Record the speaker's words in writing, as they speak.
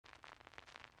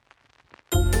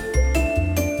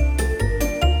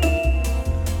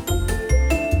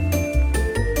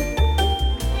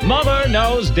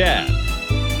Knows Death,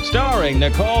 starring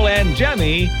Nicole and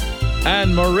Jemmy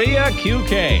and Maria Q.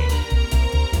 Kane.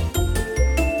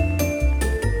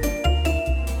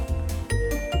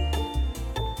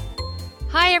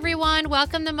 Hi, everyone.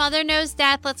 Welcome to Mother Knows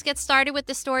Death. Let's get started with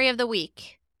the story of the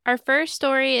week. Our first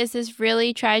story is this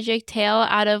really tragic tale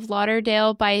out of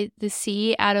Lauderdale by the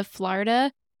Sea out of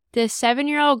Florida. This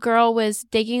 7-year-old girl was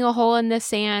digging a hole in the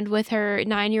sand with her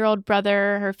 9-year-old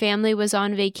brother. Her family was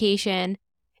on vacation,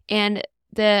 and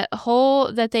the hole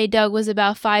that they dug was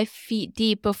about 5 feet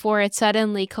deep before it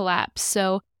suddenly collapsed.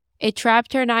 So it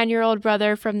trapped her 9-year-old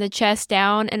brother from the chest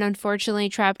down and unfortunately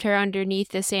trapped her underneath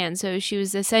the sand. So she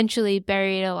was essentially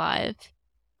buried alive.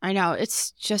 I know.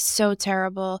 It's just so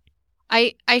terrible.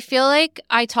 I feel like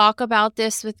I talk about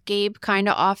this with Gabe kind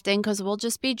of often because we'll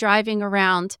just be driving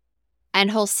around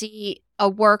and he'll see a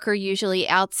worker usually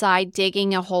outside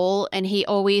digging a hole, and he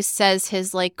always says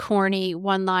his like corny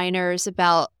one-liners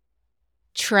about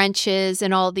trenches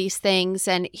and all these things.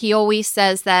 And he always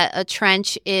says that a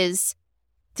trench is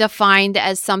defined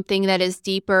as something that is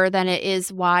deeper than it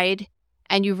is wide,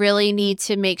 and you really need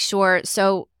to make sure.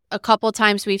 So a couple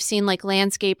times we've seen like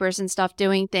landscapers and stuff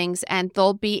doing things, and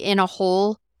they'll be in a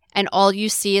hole and all you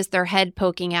see is their head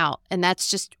poking out. And that's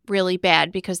just really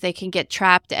bad because they can get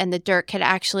trapped and the dirt can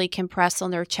actually compress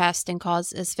on their chest and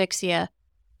cause asphyxia.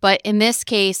 But in this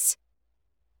case,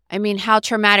 I mean, how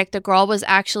traumatic. The girl was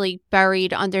actually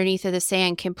buried underneath of the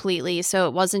sand completely. So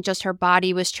it wasn't just her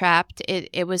body was trapped.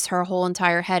 It was her whole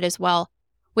entire head as well.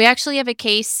 We actually have a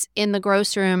case in the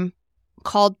gross room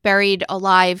called Buried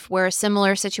Alive where a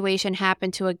similar situation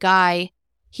happened to a guy.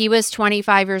 He was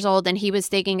 25 years old and he was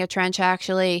digging a trench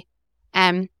actually.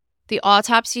 And the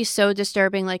autopsy is so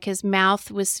disturbing. Like his mouth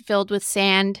was filled with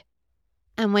sand.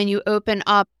 And when you open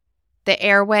up the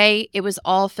airway, it was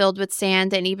all filled with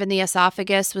sand. And even the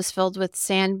esophagus was filled with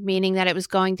sand, meaning that it was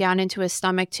going down into his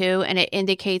stomach too. And it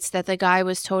indicates that the guy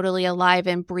was totally alive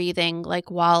and breathing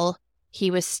like while he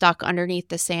was stuck underneath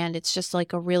the sand. It's just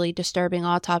like a really disturbing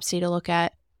autopsy to look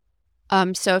at.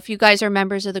 So if you guys are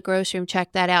members of the gross room,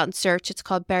 check that out and search. It's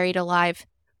called Buried Alive.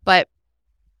 But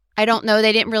I don't know.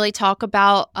 They didn't really talk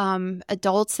about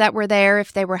adults that were there,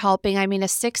 if they were helping. I mean, a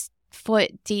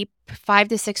 6-foot deep, 5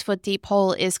 to 6 foot deep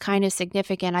hole is kind of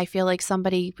significant. I feel like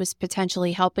somebody was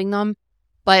potentially helping them.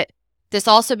 But this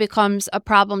also becomes a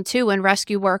problem too when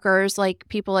rescue workers, like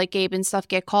people like Gabe and stuff,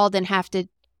 get called and have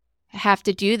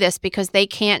to do this because they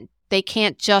can't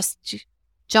just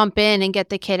jump in and get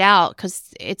the kid out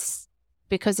because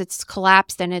it's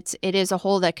collapsed and it is a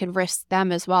hole that could risk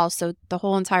them as well. So the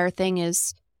whole entire thing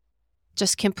is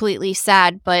just completely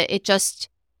sad, but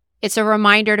it's a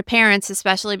reminder to parents,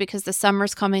 especially because the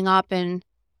summer's coming up and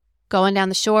going down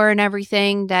the shore and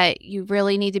everything, that you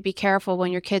really need to be careful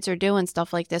when your kids are doing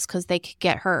stuff like this because they could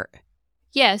get hurt.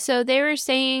 Yeah, so they were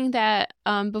saying that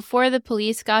before the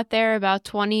police got there, about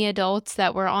 20 adults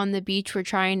that were on the beach were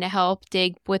trying to help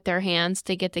dig with their hands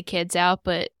to get the kids out.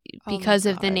 But because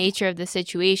of the nature of the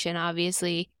situation,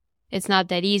 obviously, it's not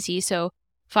that easy. So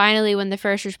finally, when the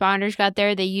first responders got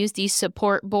there, they used these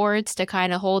support boards to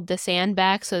kind of hold the sand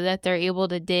back so that they're able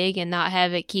to dig and not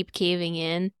have it keep caving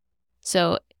in.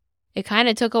 So it kind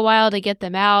of took a while to get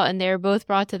them out, and they were both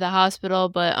brought to the hospital.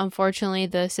 But unfortunately,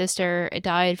 the sister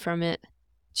died from it.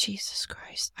 Jesus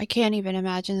Christ. I can't even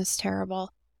imagine. It's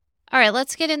terrible. All right,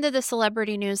 let's get into the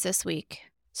celebrity news this week.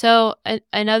 So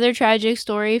another tragic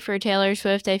story for Taylor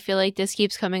Swift. I feel like this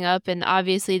keeps coming up, and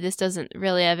obviously this doesn't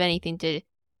really have anything to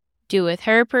do with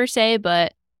her per se,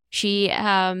 but she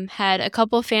had a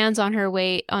couple fans on their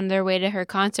way to her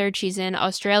concert. She's in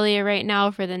Australia right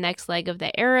now for the next leg of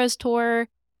the Eras tour.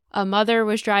 A mother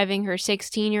was driving her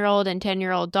 16-year-old and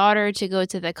 10-year-old daughter to go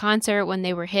to the concert when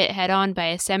they were hit head-on by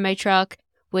a semi-truck,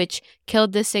 which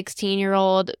killed the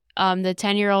 16-year-old. The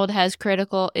 10-year-old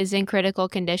is in critical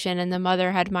condition, and the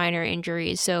mother had minor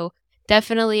injuries. So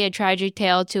definitely a tragic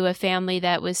tale to a family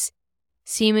that was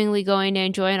seemingly going to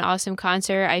enjoy an awesome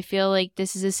concert. I feel like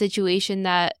this is a situation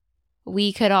that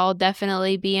we could all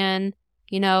definitely be in.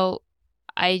 You know,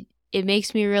 it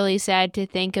makes me really sad to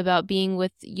think about being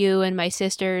with you and my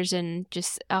sisters and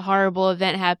just a horrible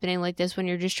event happening like this when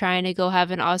you're just trying to go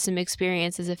have an awesome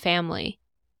experience as a family.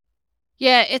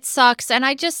 Yeah, it sucks. And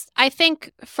I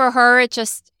think for her,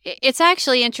 it's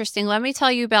actually interesting. Let me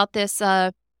tell you about this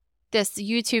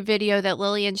YouTube video that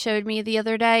Lillian showed me the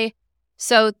other day.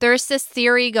 So there's this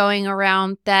theory going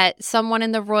around that someone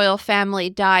in the royal family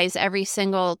dies every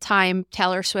single time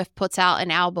Taylor Swift puts out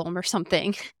an album or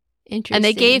something. Interesting. And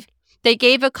they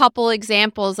gave a couple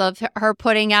examples of her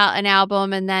putting out an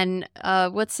album, and then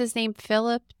what's his name?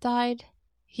 Philip died.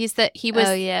 He was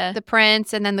the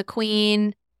prince, and then the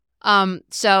queen.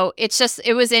 So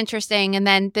it was interesting. And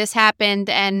then this happened,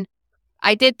 and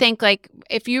I did think, like,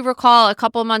 if you recall, a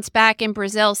couple months back in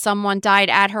Brazil, someone died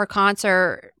at her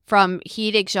concert from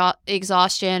heat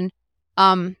exhaustion.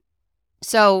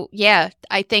 So yeah,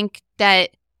 I think that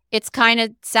it's kind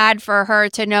of sad for her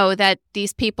to know that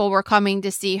these people were coming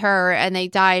to see her and they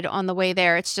died on the way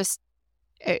there. It's just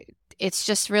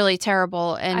really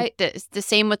terrible. And the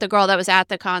same with the girl that was at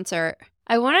the concert.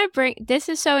 I want to this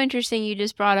is so interesting you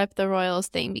just brought up the Royals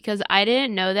thing, because I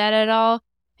didn't know that at all.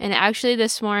 And actually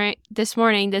this morning, this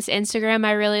Instagram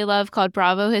I really love called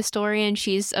Bravo Historian,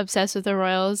 she's obsessed with the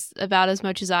Royals about as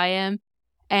much as I am.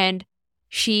 And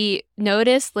she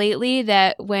noticed lately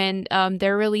that when when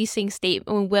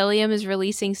William is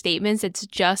releasing statements, it's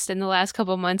just in the last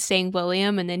couple months saying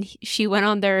William. And then she went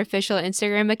on their official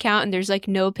Instagram account and there's like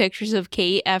no pictures of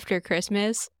Kate after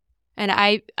Christmas. And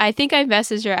I think I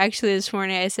messaged her actually this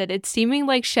morning. I said, it's seeming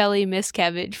like Shelley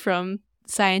Miscavige from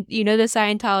the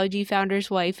Scientology founder's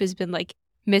wife has been like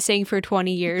missing for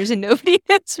 20 years and nobody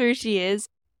knows where she is.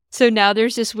 So now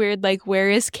there's this weird, like, where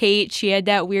is Kate? She had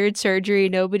that weird surgery.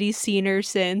 Nobody's seen her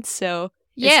since. So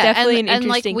it's definitely an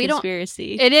interesting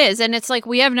conspiracy. It is. And it's like,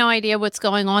 we have no idea what's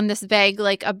going on. This vague,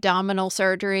 like, abdominal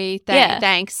surgery.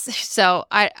 Thanks. So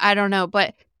I don't know.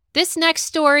 But this next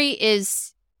story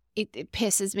is, it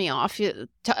pisses me off.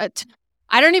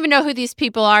 I don't even know who these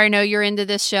people are. I know you're into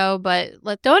this show, but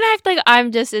don't act like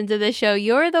I'm just into the show.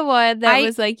 You're the one that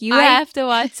was like, you have to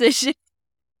watch this show.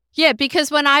 Yeah, because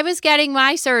when I was getting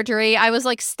my surgery, I was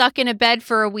like stuck in a bed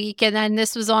for a week, and then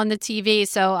this was on the TV.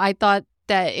 So I thought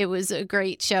that it was a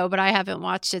great show, but I haven't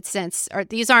watched it since.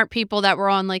 These aren't people that were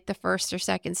on like the first or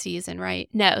second season, right?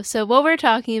 No. So what we're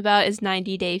talking about is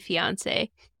 90 Day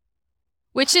Fiance.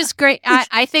 Which is great.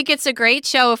 I think it's a great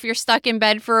show if you're stuck in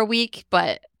bed for a week,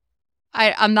 but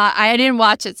I didn't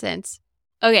watch it since.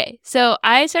 Okay, so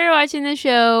I started watching the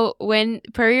show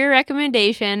per your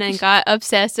recommendation and got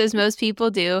obsessed as most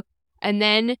people do. And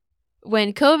then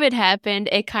when COVID happened,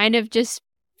 it kind of just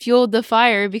fueled the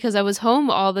fire because I was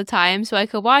home all the time so I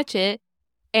could watch it.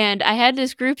 And I had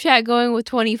this group chat going with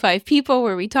 25 people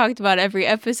where we talked about every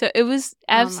episode. It was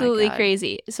absolutely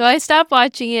crazy. So I stopped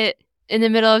watching it in the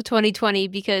middle of 2020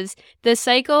 because the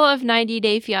cycle of 90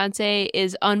 Day Fiance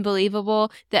is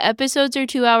unbelievable. The episodes are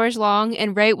 2 hours long,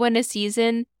 and right when a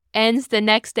season ends, the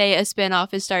next day a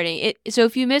spinoff is starting. So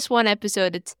if you miss one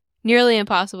episode, it's nearly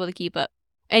impossible to keep up.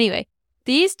 Anyway,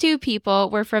 these two people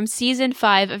were from season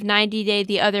 5 of 90 Day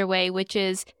the Other Way, which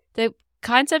is the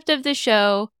concept of the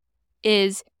show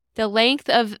is the length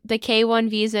of the K-1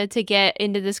 visa to get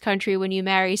into this country when you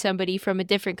marry somebody from a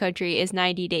different country is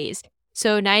 90 days.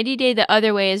 So 90 Day the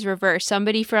Other Way is reversed.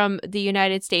 Somebody from the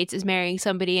United States is marrying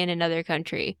somebody in another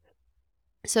country.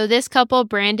 So this couple,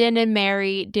 Brandon and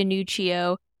Mary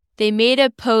DiNuccio, they made a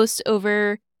post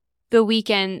over the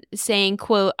weekend saying,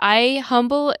 quote, I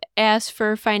humble ask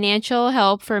for financial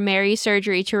help for Mary's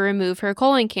surgery to remove her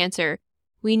colon cancer.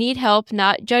 We need help,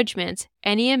 not judgments.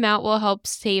 Any amount will help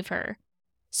save her.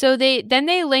 So they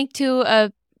linked to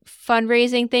a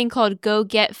fundraising thing called Go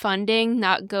Get Funding,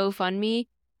 not GoFundMe.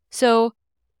 So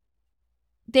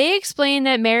they explained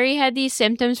that Mary had these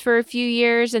symptoms for a few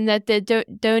years and that the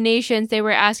donations they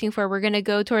were asking for were going to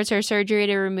go towards her surgery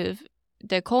to remove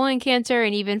the colon cancer,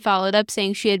 and even followed up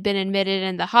saying she had been admitted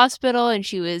in the hospital and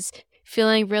she was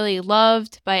feeling really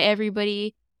loved by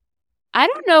everybody. I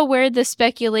don't know where the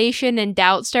speculation and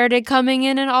doubt started coming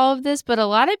in all of this, but a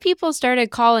lot of people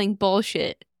started calling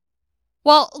bullshit.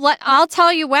 Well, I'll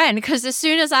tell you when, because as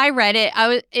soon as I read it,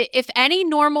 if any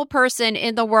normal person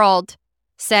in the world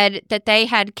said that they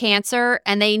had cancer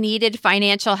and they needed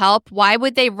financial help, why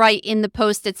would they write in the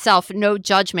post itself, no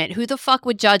judgment? Who the fuck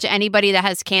would judge anybody that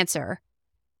has cancer?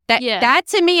 That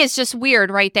to me is just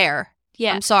weird right there.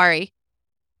 Yeah. I'm sorry.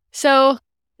 So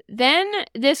then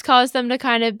this caused them to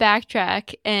kind of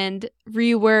backtrack and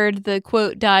reword the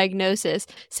quote diagnosis,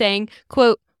 saying,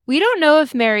 quote, we don't know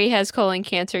if Mary has colon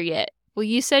cancer yet. Well,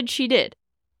 you said she did.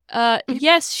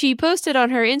 Yes, she posted on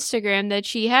her Instagram that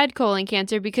she had colon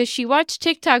cancer because she watched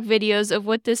TikTok videos of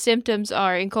what the symptoms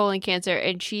are in colon cancer,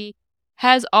 and she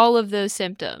has all of those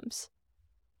symptoms.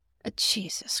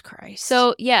 Jesus Christ.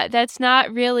 So, yeah, that's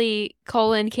not really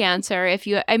colon cancer.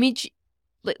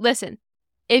 Listen,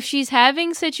 if she's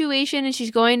having situation and she's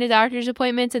going to doctor's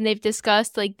appointments and they've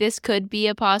discussed, like, this could be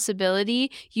a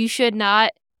possibility, you should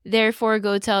not therefore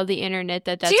go tell the internet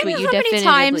that that's what you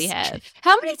definitively have.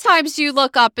 How many times do you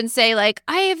look up and say, like,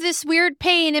 I have this weird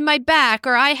pain in my back,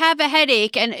 or I have a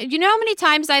headache? And you know how many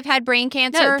times I've had brain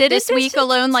cancer this week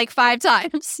alone? Like 5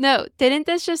 times. No, didn't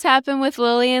this just happen with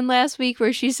Lillian last week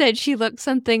where she said she looked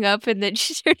something up and then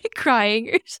she started crying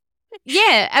or something?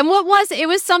 Yeah, and what was it?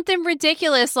 Was something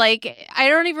ridiculous. Like, I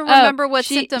don't even remember what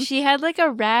symptom. She had like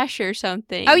a rash or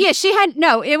something. Oh yeah, she had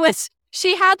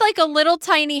like a little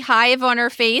tiny hive on her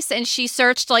face, and she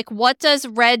searched like, what does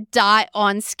red dot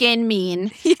on skin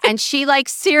mean? And she like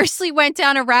seriously went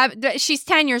down a rabbit. She's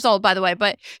 10 years old, by the way,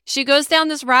 but she goes down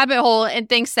this rabbit hole and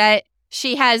thinks that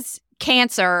she has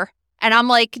cancer. And I'm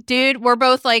like, dude, we're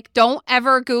both like, don't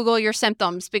ever Google your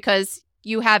symptoms because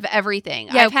you have everything.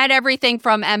 Yeah. I've had everything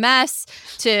from MS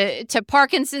to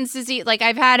Parkinson's disease. Like,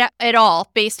 I've had it all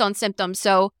based on symptoms.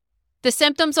 So the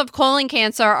symptoms of colon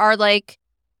cancer are like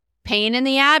pain in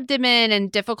the abdomen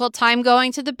and difficult time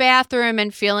going to the bathroom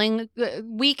and feeling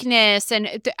weakness.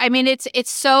 And I mean,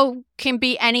 it's so can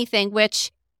be anything,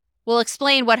 which will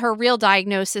explain what her real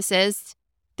diagnosis is,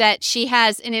 that she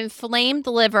has an inflamed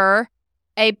liver,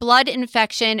 a blood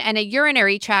infection, and a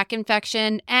urinary tract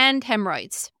infection, and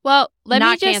hemorrhoids. Well, let me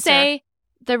Not just cancer. say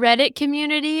the Reddit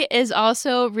community is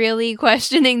also really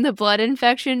questioning the blood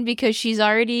infection because she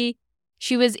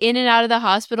was in and out of the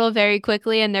hospital very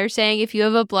quickly, and they're saying if you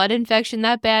have a blood infection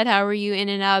that bad, how are you in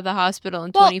and out of the hospital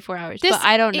in 24 hours? But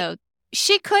I don't know.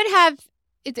 She could have,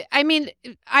 I mean,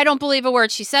 I don't believe a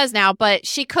word she says now, but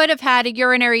she could have had a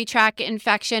urinary tract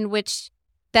infection, which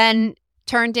then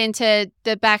turned into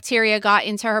the bacteria got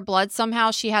into her blood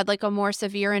somehow. She had like a more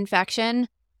severe infection.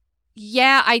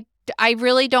 Yeah, I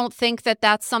really don't think that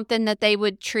that's something that they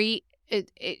would treat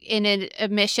in an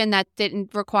admission that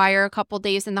didn't require a couple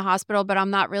days in the hospital, but I'm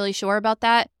not really sure about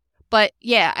that. But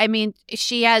yeah, I mean,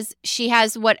 she has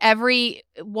what every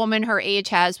woman her age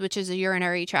has, which is a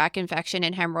urinary tract infection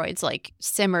and hemorrhoids. Like,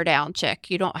 simmer down, chick.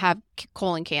 You don't have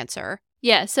colon cancer.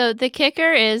 Yeah, so the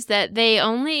kicker is that they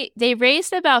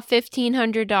raised about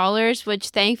 $1,500, which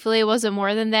thankfully wasn't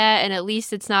more than that, and at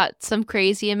least it's not some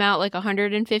crazy amount like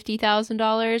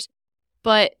 $150,000.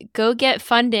 But Go Get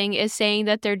Funding is saying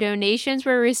that their donations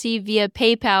were received via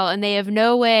PayPal and they have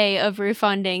no way of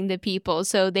refunding the people.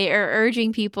 So they are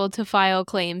urging people to file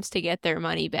claims to get their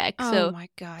money back. Oh my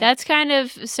God. That's kind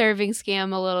of serving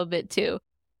scam a little bit too.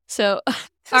 So all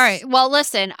right. Well,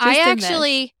 listen,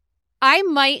 I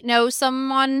might know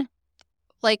someone,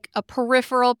 like a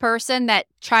peripheral person, that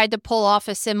tried to pull off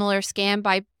a similar scam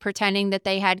by pretending that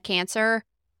they had cancer.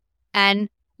 And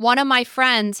one of my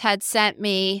friends had sent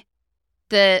me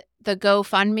the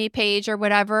GoFundMe page or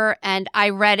whatever, and I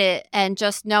read it, and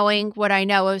just knowing what I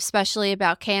know, especially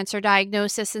about cancer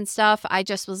diagnosis and stuff, I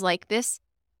just was like, this.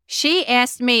 She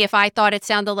asked me if I thought it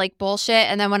sounded like bullshit,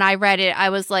 and then when I read it, I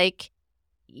was like,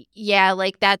 yeah,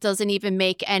 like that doesn't even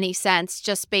make any sense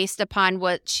just based upon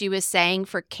what she was saying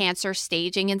for cancer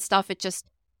staging and stuff. It just,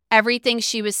 everything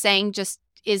she was saying just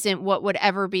isn't what would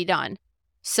ever be done.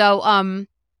 So,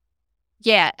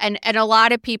 yeah, and a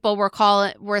lot of people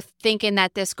were thinking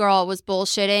that this girl was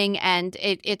bullshitting, and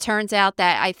it turns out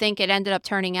that I think it ended up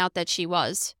turning out that she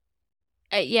was.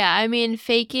 Yeah, I mean,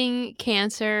 faking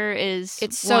cancer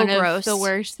It's so one gross. of the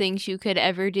worst things you could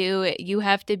ever do. You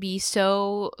have to be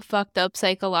so fucked up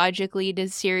psychologically to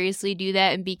seriously do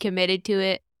that and be committed to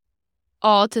it,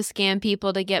 all to scam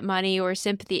people to get money or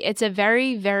sympathy. It's a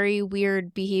very, very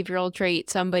weird behavioral trait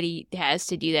somebody has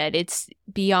to do that. It's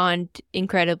beyond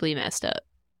incredibly messed up.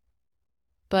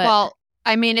 But Well,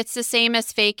 I mean, it's the same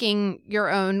as faking your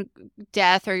own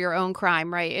death or your own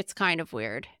crime, right? It's kind of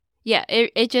weird. yeah,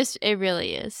 it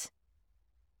really is.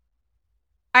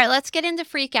 All right, let's get into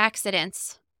freak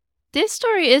accidents. This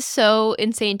story is so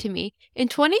insane to me. In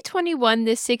 2021,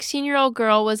 this 16-year-old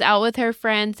girl was out with her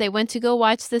friends. They went to go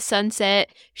watch the sunset.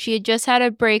 She had just had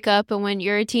a breakup, and when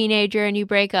you're a teenager and you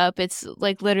break up, it's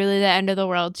like literally the end of the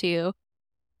world to you.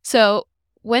 So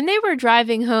when they were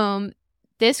driving home,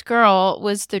 this girl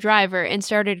was the driver and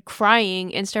started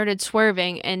crying and started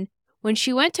swerving. And when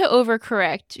she went to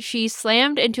overcorrect, she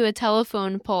slammed into a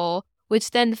telephone pole,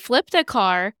 which then flipped a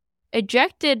car,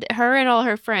 ejected her and all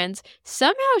her friends.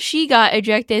 Somehow she got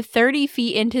ejected 30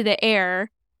 feet into the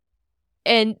air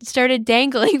and started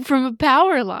dangling from a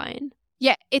power line.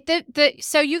 Yeah,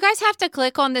 so you guys have to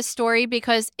click on this story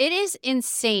because it is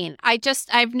insane.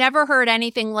 I've never heard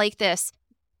anything like this.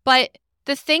 But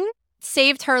the thing that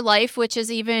saved her life, which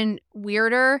is even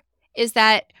weirder, is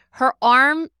that her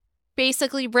arm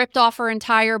basically ripped off her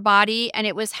entire body and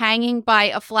it was hanging by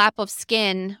a flap of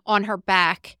skin on her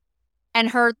back. And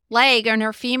her leg and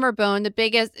her femur bone, the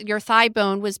biggest, your thigh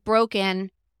bone, was broken.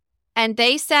 And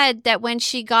they said that when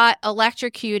she got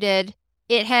electrocuted,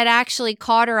 it had actually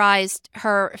cauterized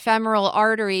her femoral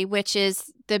artery, which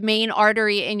is the main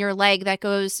artery in your leg that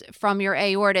goes from your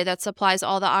aorta that supplies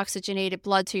all the oxygenated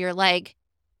blood to your leg.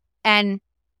 And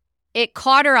it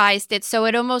cauterized it, so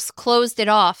it almost closed it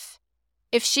off.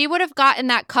 if she would have gotten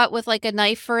that cut with like a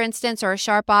knife, for instance, or a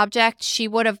sharp object, she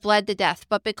would have bled to death.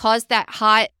 But because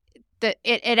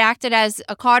it acted as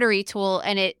a cautery tool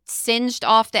and it singed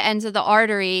off the ends of the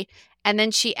artery, and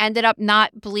then she ended up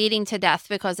not bleeding to death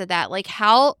because of that. Like,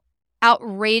 how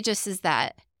outrageous is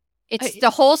that?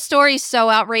 The whole story is so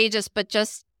outrageous, but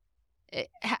just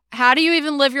how do you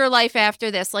even live your life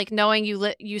after this? Like, knowing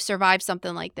you survived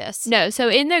something like this. No, so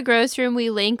in the gross room, we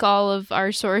link all of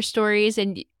our source stories,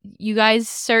 and you guys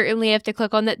certainly have to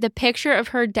click on that. The picture of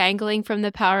her dangling from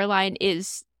the power line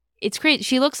it's crazy.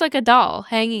 She looks like a doll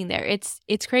hanging there.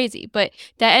 It's crazy, but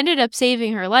that ended up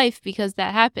saving her life because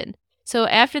that happened. So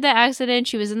after the accident,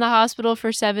 she was in the hospital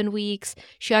for 7 weeks.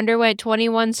 She underwent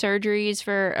 21 surgeries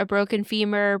for a broken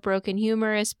femur, broken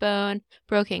humerus bone,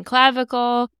 broken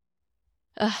clavicle.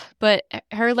 But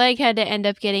her leg had to end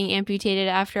up getting amputated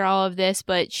after all of this.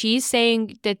 But she's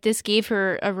saying that this gave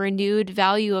her a renewed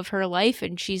value of her life,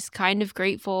 and she's kind of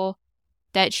grateful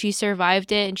that she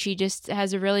survived it, and she just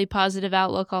has a really positive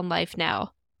outlook on life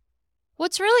now.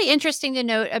 What's really interesting to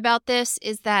note about this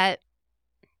is that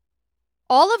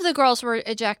all of the girls were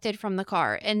ejected from the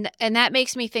car, and that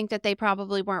makes me think that they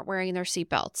probably weren't wearing their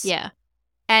seatbelts. Yeah.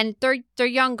 And they're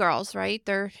young girls, right?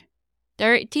 They're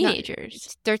teenagers.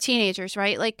 No, they're teenagers,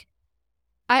 right? Like,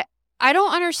 I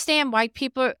don't understand why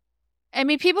people. I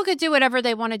mean, people could do whatever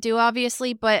they want to do,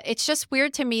 obviously, but it's just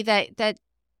weird to me that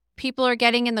people are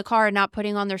getting in the car and not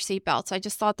putting on their seatbelts. I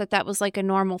just thought that was like a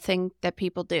normal thing that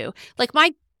people do. Like,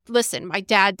 my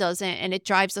dad doesn't, and it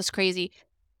drives us crazy.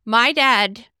 My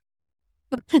dad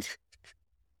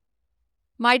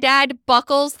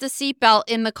buckles the seatbelt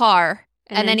in the car,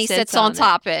 and then he sits on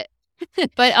top of it.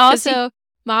 But also,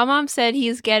 my mom said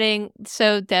he's getting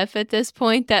so deaf at this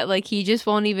point that like he just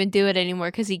won't even do it anymore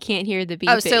because he can't hear the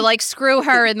beeping. Oh, so like screw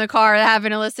her in the car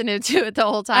having to listen to it the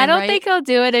whole time. I don't think he'll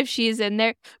do it if she's in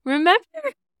there. Remember,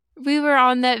 we were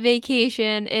on that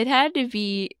vacation. It had to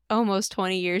be almost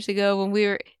 20 years ago when we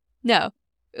were. No,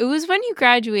 it was when you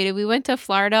graduated. We went to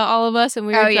Florida, all of us, and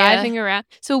we were driving around.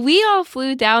 So we all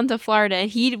flew down to Florida,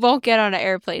 and he won't get on an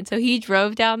airplane. So he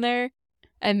drove down there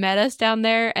and met us down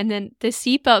there, and then the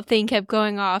seatbelt thing kept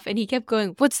going off, and he kept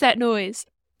going, "What's that noise?"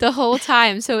 the whole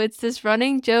time. So it's this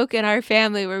running joke in our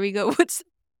family where we go, "What's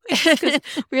that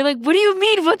noise?" We're like, "What do you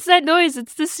mean, what's that noise?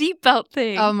 It's the seatbelt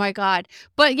thing." Oh my God.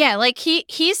 But yeah, like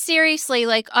he's seriously,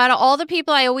 like, out of all the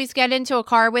people I always get into a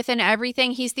car with and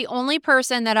everything, he's the only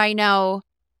person that I know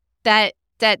that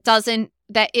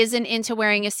isn't into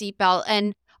wearing a seatbelt.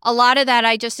 And a lot of that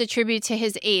I just attribute to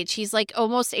his age. He's like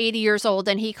almost 80 years old,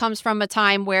 and he comes from a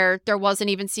time where there wasn't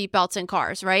even seatbelts in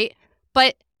cars, right?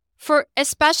 But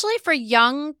especially for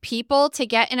young people to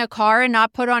get in a car and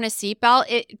not put on a seatbelt,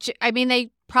 they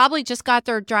probably just got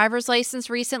their driver's license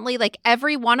recently. Like,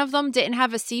 every one of them didn't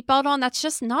have a seatbelt on. That's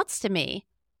just nuts to me.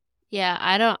 Yeah,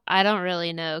 I don't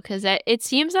really know, because it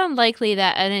seems unlikely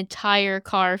that an entire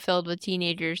car filled with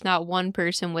teenagers, not one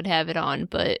person would have it on,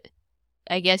 but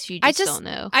I guess you just don't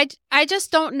know. I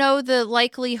just don't know the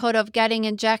likelihood of getting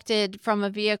ejected from a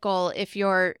vehicle if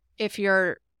you're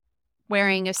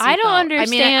wearing a seatbelt. I don't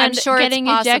understand. I mean, I'm sure getting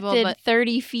it's possible, ejected but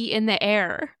 30 feet in the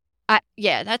air.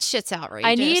 Yeah, that shit's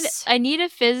outrageous. I need a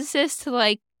physicist to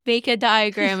like make a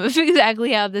diagram of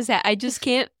exactly how this happened. I just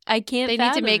can't. They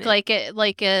need to make like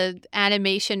a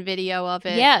animation video of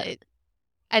it. Yeah,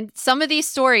 and some of these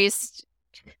stories.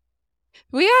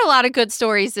 We got a lot of good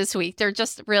stories this week. They're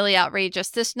just really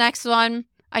outrageous. This next one,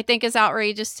 I think, is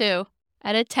outrageous, too.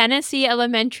 At a Tennessee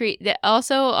elementary...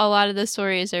 Also, a lot of the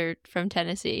stories are from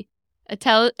Tennessee. A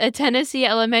Tennessee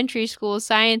elementary school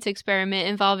science experiment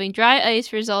involving dry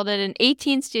ice resulted in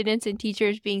 18 students and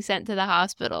teachers being sent to the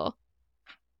hospital.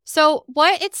 So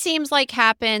what it seems like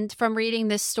happened from reading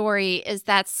this story is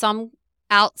that some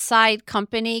outside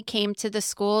company came to the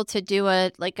school to do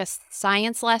a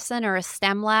science lesson or a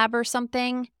STEM lab or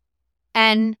something,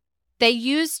 and they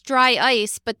used dry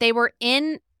ice, but they were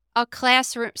in a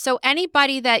classroom. So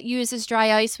anybody that uses dry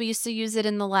ice, we used to use it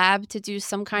in the lab to do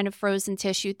some kind of frozen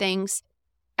tissue things.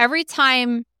 Every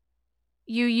time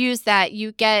you use that,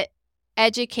 you get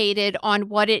educated on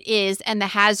what it is and the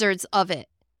hazards of it,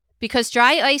 because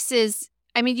dry ice is,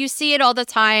 I mean, you see it all the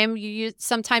time.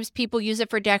 Sometimes people use it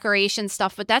for decoration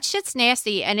stuff, but that shit's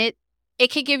nasty, and it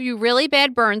could give you really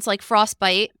bad burns like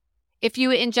frostbite. If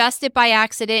you ingest it by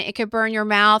accident, it could burn your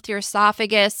mouth, your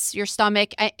esophagus, your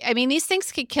stomach. I mean, these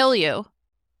things could kill you.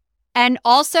 And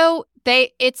also,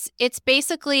 it's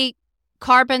basically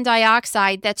carbon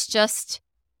dioxide that's just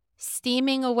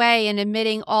steaming away and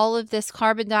emitting all of this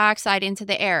carbon dioxide into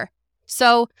the air.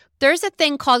 So there's a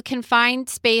thing called confined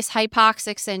space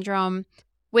hypoxic syndrome,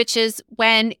 which is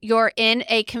when you're in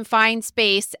a confined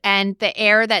space and the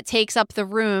air that takes up the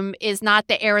room is not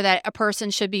the air that a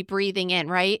person should be breathing in,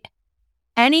 right?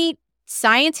 Any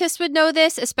scientist would know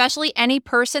this, especially any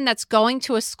person that's going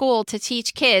to a school to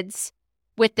teach kids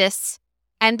with this.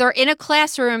 And they're in a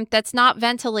classroom that's not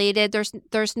ventilated.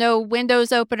 There's no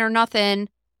windows open or nothing.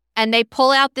 And they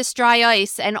pull out this dry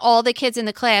ice and all the kids in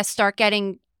the class start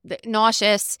getting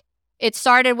nauseous. It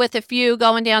started with a few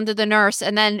going down to the nurse,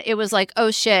 and then it was like, oh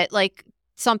shit, like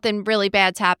something really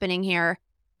bad's happening here.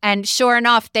 And sure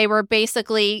enough, they were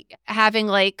basically having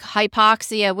like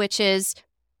hypoxia, which is,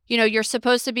 you're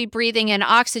supposed to be breathing in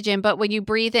oxygen, but when you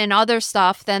breathe in other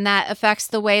stuff, then that affects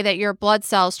the way that your blood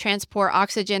cells transport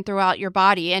oxygen throughout your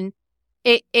body. And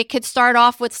it could start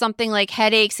off with something like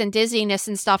headaches and dizziness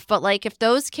and stuff, but like if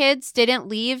those kids didn't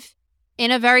leave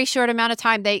in a very short amount of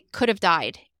time, they could have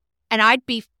died. And I'd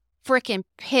be freaking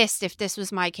pissed if this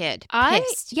was my kid.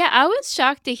 Pissed. I was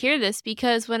shocked to hear this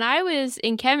because when I was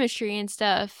in chemistry and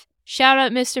stuff, shout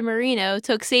out Mr. Marino,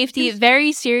 took safety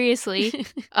very seriously.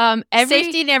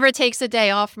 Safety never takes a day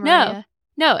off, Maria.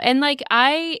 No, and like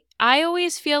I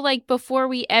always feel like before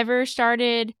we ever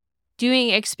started doing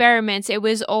experiments, it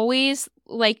was always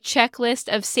like checklist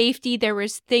of safety. There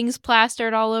was things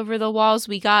plastered all over the walls.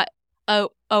 We got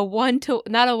not a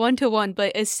 1-to-1,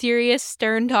 but a serious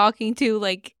stern talking to,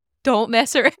 like, don't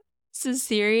mess around. This is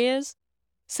serious.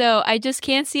 So I just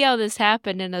can't see how this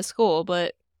happened in a school,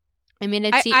 but I mean,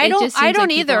 I don't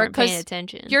like either, because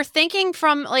you're thinking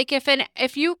from like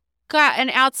if you got an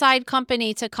outside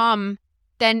company to come,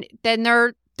 then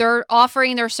they're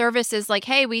offering their services like,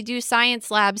 hey, we do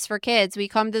science labs for kids. We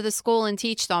come to the school and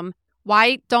teach them.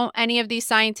 Why don't any of these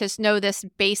scientists know this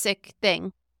basic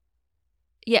thing?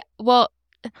 Yeah, well,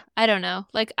 I don't know.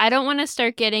 Like, I don't want to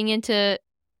start getting into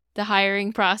the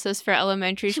hiring process for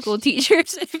elementary school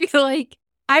teachers. I feel like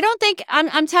I don't think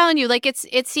I'm telling you, like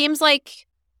it seems like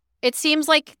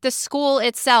the school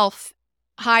itself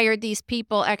hired these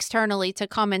people externally to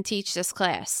come and teach this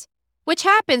class, which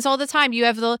happens all the time. You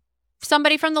have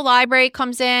somebody from the library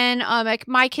comes in. Like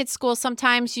my kid's school,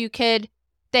 sometimes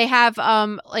they have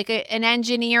like an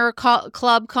engineer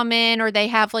club come in, or they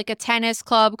have like a tennis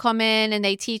club come in and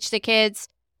they teach the kids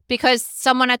because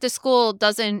someone at the school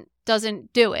doesn't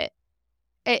do it.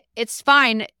 It's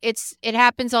fine. It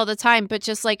happens all the time. But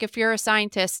just like if you're a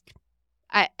scientist,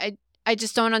 I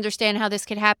just don't understand how this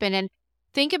could happen. And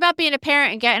think about being a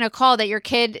parent and getting a call that your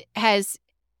kid has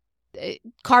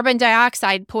carbon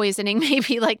dioxide poisoning,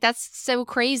 maybe. Like, that's so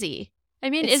crazy. I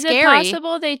mean, it's is scary. It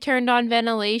possible they turned on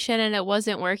ventilation and it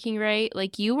wasn't working right?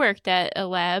 Like, you worked at a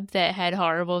lab that had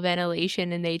horrible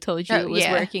ventilation and they told you it was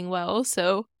working well,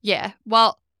 so. Yeah.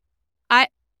 Well,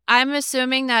 I'm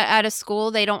assuming that at a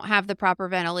school, they don't have the proper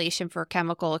ventilation for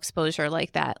chemical exposure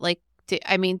like that. Like, do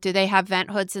they have vent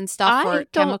hoods and stuff for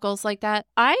chemicals like that?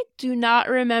 I do not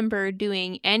remember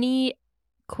doing any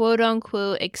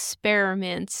quote-unquote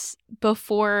experiments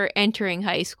before entering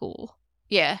high school.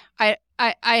 Yeah, I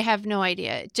have no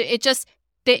idea.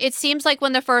 It seems like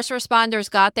when the first responders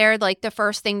got there, like the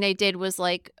first thing they did was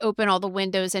like open all the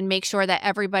windows and make sure that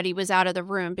everybody was out of the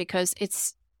room, because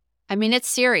it's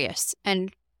serious.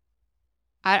 And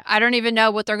I don't even know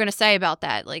what they're going to say about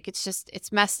that. Like,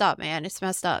 it's messed up, man. It's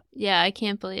messed up. Yeah, I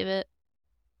can't believe it.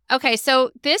 Okay, so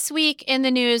this week in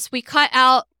the news, we cut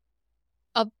out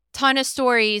a ton of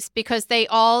stories because they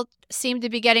all seem to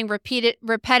be getting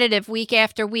repetitive week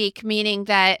after week, meaning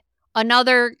that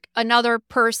another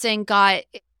person got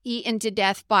eaten to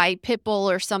death by pit bull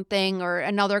or something, or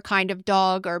another kind of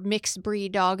dog, or mixed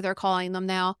breed dog, they're calling them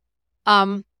now.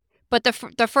 But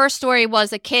the first story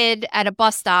was a kid at a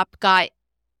bus stop got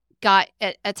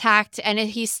attacked, and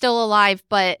he's still alive,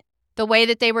 but the way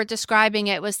that they were describing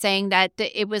it was saying that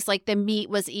it was like the meat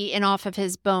was eaten off of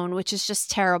his bone, which is just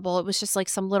terrible. It was just like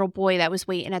some little boy that was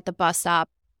waiting at the bus stop.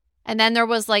 And then there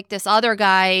was like this other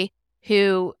guy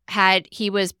who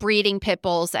he was breeding pit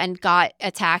bulls and got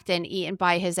attacked and eaten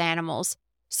by his animals.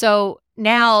 So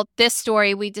now this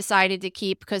story we decided to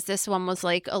keep because this one was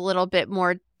like a little bit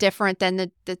more different than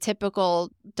the typical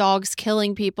dogs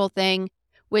killing people thing,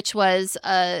 which was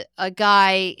a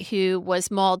guy who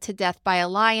was mauled to death by a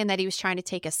lion that he was trying to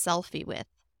take a selfie with.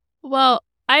 Well,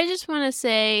 I just want to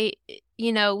say,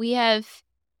 we have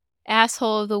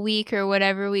asshole of the week or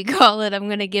whatever we call it. I'm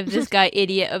going to give this guy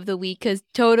idiot of the week because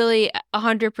totally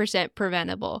 100%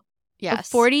 preventable.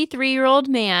 Yes. A 43-year-old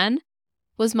man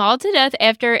was mauled to death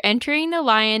after entering the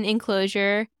lion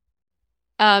enclosure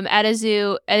at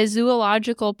a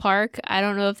zoological park. I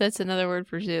don't know if that's another word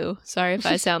for zoo. Sorry if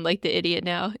I sound like the idiot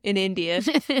now, in India.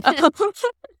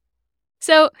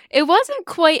 So it wasn't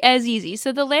quite as easy.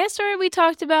 So the last story we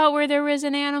talked about where there was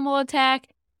an animal attack,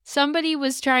 somebody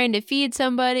was trying to feed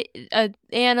somebody an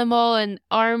animal and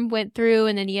arm went through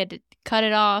and then he had to cut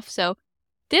it off. So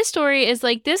this story is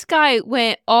like this guy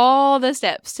went all the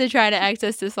steps to try to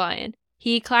access this lion.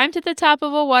 He climbed to the top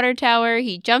of a water tower.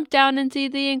 He jumped down into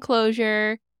the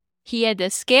enclosure. He had to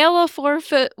scale a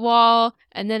 4-foot wall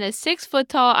and then a 6-foot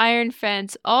tall iron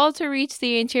fence, all to reach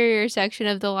the interior section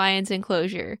of the lion's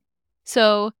enclosure.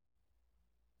 So,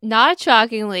 not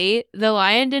shockingly, the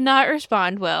lion did not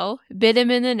respond well, bit him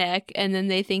in the neck, and then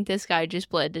they think this guy just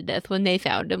bled to death when they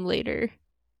found him later.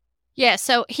 Yeah,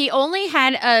 so he only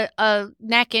had a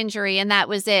neck injury and that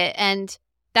was it. And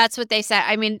that's what they said.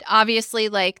 I mean, obviously,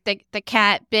 like the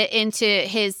cat bit into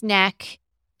his neck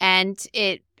and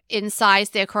it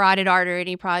incised the carotid artery and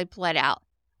he probably bled out.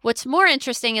 What's more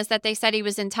interesting is that they said he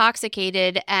was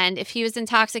intoxicated. And if he was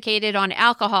intoxicated on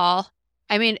alcohol,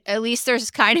 I mean, at least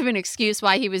there's kind of an excuse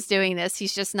why he was doing this.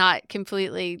 He's just not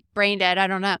completely brain dead. I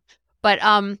don't know. But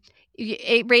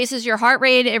it raises your heart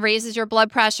rate, it raises your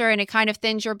blood pressure, and it kind of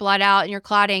thins your blood out and your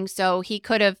clotting. So he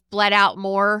could have bled out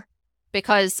more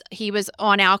because he was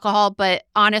on alcohol. But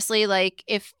honestly, like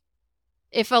if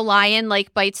a lion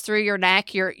like bites through your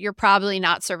neck, you're probably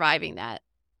not surviving that.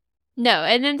 No,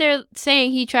 and then they're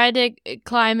saying he tried to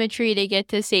climb a tree to get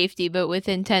to safety, but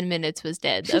within 10 minutes was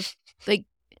dead.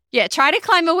 Yeah, try to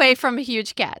climb away from a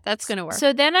huge cat. That's going to work.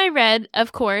 So then I read,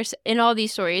 of course, in all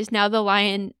these stories, now the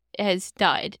lion has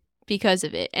died because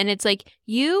of it. And it's like,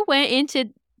 you went into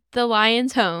the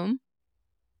lion's home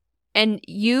and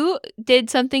you did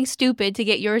something stupid to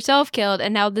get yourself killed.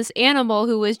 And now this animal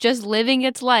who was just living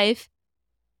its life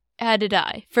had to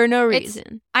die for no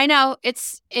reason. I know.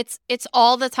 It's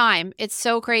all the time. It's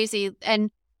so crazy.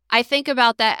 And I think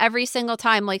about that every single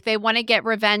time. Like they want to get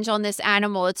revenge on this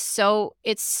animal. It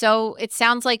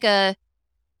sounds like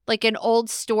an old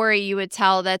story you would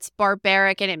tell that's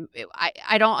barbaric, and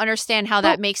I don't understand how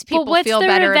that makes people feel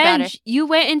better about it. You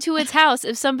went into its house.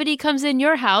 If somebody comes in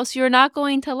your house, you're not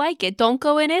going to like it. Don't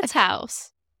go in its house.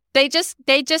 They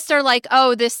just are like,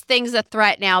 oh, this thing's a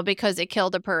threat now because it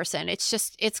killed a person.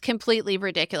 It's completely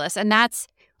ridiculous. And that's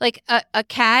like a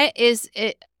cat is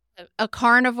a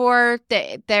carnivore.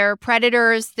 They're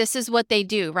predators. This is what they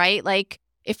do, right? Like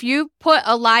if you put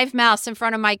a live mouse in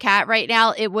front of my cat right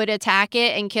now, it would attack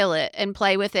it and kill it and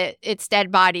play with its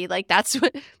dead body. Like that's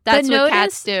what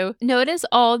cats do. Notice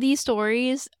all these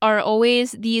stories are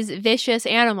always these vicious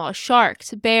animals: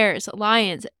 sharks, bears,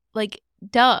 lions. Like,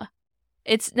 duh.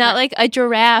 It's not like a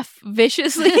giraffe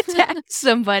viciously attacks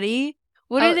somebody.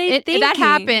 What are they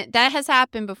thinking? That has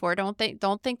happened before. Don't think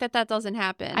that doesn't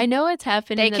happen. I know it's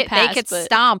happened in the past. They could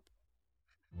stomp.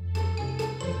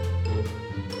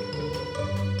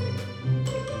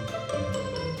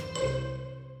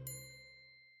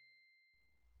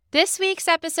 This week's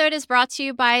episode is brought to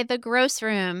you by The Gross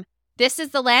Room. This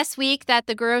is the last week that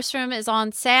The Gross Room is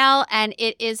on sale, and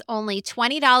it is only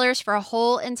 $20 for a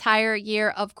whole entire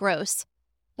year of gross.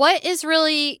 What is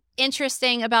really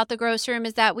interesting about The Gross Room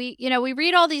is that we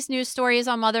read all these news stories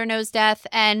on Mother Knows Death,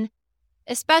 and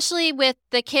especially with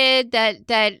the kid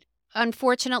that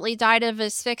unfortunately died of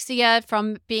asphyxia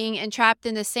from being entrapped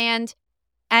in the sand.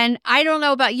 And I don't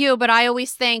know about you, but I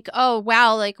always think, oh,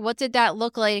 wow, like what did that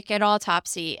look like at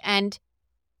autopsy? And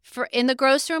in The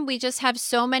Gross Room, we just have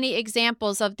so many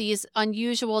examples of these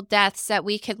unusual deaths that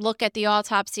we could look at the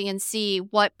autopsy and see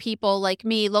what people like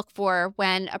me look for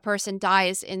when a person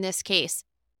dies in this case.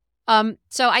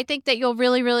 So I think that you'll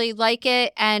really, really like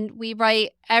it. And we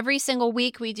write every single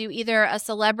week. We do either a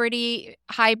celebrity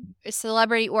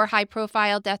or high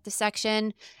profile death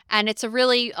dissection. And it's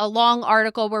a long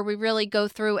article where we really go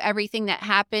through everything that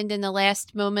happened in the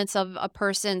last moments of a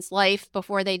person's life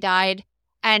before they died.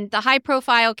 And the high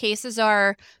profile cases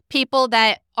are people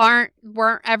that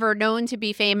weren't ever known to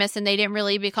be famous, and they didn't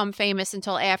really become famous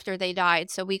until after they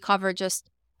died. So we cover just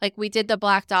like we did the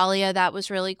Black Dahlia. That was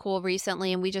really cool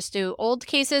recently. And we just do old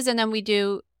cases, and then we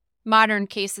do modern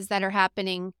cases that are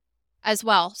happening as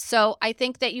well. So I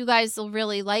think that you guys will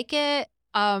really like it.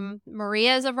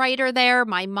 Maria is a writer there.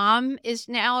 My mom is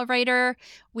now a writer.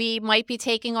 We might be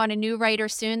taking on a new writer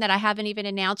soon that I haven't even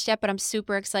announced yet, but I'm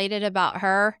super excited about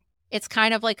her. It's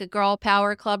kind of like a girl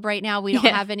power club right now. We don't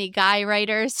have any guy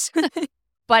writers,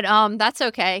 but that's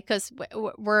okay because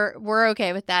we're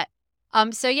okay with that.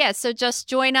 So just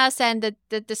join us, and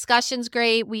the discussion's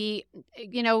great.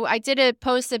 I did a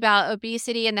post about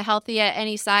obesity and the healthy at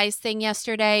any size thing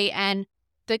yesterday, and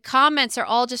the comments are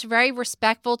all just very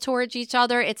respectful towards each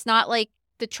other. It's not like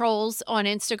the trolls on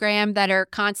Instagram that are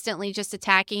constantly just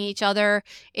attacking each other.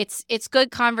 It's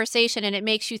good conversation and it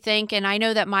makes you think. And I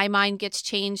know that my mind gets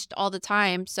changed all the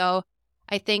time. So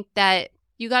I think that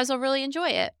you guys will really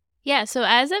enjoy it. Yeah, so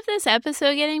as of this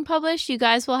episode getting published, you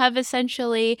guys will have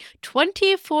essentially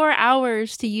 24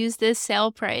 hours to use this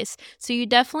sale price. So you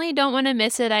definitely don't want to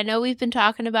miss it. I know we've been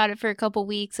talking about it for a couple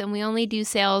weeks and we only do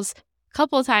sales a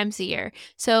couple times a year.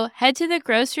 So head to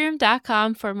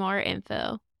thegrossroom.com for more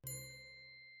info.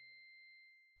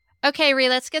 Okay, Rhea,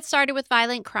 let's get started with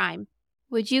violent crime.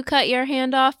 Would you cut your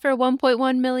hand off for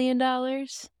 $1.1 million?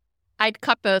 I'd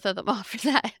cut both of them off for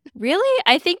that. Really?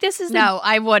 I think this is No,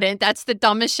 I wouldn't. That's the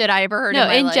dumbest shit I ever heard in my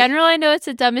life. No, in general, I know it's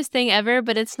the dumbest thing ever,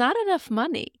 but it's not enough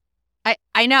money.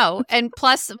 I know. And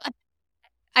plus,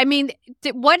 I mean,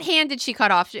 what hand did she cut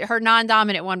off? Her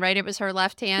non-dominant one, right? It was her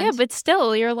left hand. Yeah, but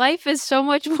still, your life is so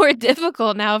much more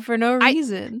difficult now for no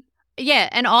reason. Yeah,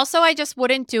 and also I just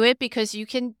wouldn't do it because you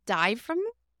can die from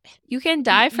it. You can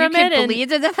die from you it. Can bleed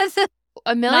to death.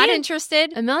 Not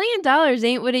interested. $1 million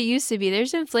ain't what it used to be.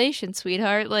 There's inflation,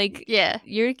 sweetheart. Like, yeah,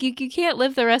 you can't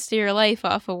live the rest of your life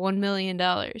off of $1 million.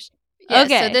 Yeah,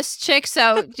 okay. So this chick,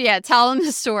 tell them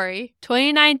the story.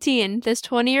 2019, this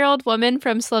 20-year-old woman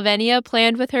from Slovenia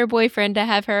planned with her boyfriend to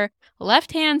have her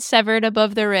left hand severed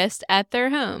above the wrist at their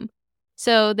home.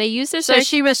 So they used this. So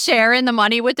she was sharing the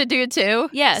money with the dude too?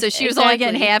 Yes. So she was only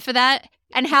getting half of that?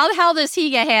 And how the hell does he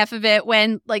get half of it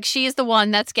when, like, she's the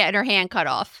one that's getting her hand cut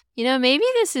off? You know, maybe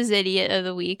this is Idiot of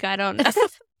the Week. I don't know.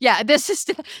 Yeah, this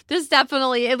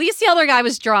definitely, at least the other guy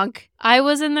was drunk. I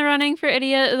was in the running for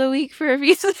Idiot of the Week for a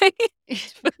few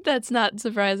seconds, but that's not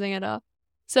surprising at all.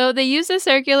 So they used a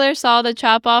circular saw to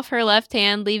chop off her left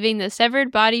hand, leaving the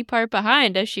severed body part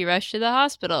behind as she rushed to the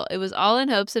hospital. It was all in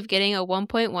hopes of getting a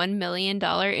 $1.1 million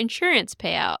insurance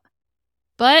payout.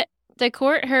 But the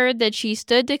court heard that she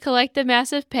stood to collect a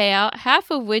massive payout, half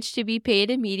of which to be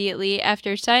paid immediately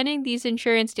after signing these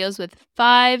insurance deals with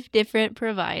 5 different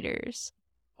providers.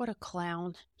 What a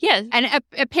clown. Yes. And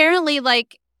apparently,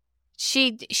 like,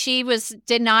 she was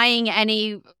denying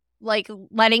any, like,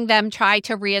 letting them try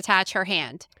to reattach her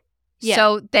hand. Yeah.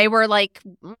 So they were like,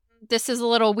 this is a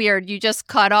little weird. You just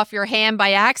cut off your hand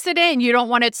by accident and you don't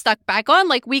want it stuck back on.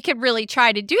 Like, we could really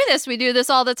try to do this. We do this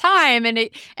all the time and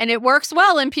it works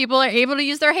well and people are able to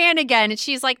use their hand again. And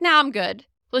she's like, nah, I'm good.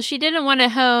 Well, she didn't want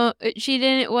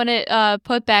it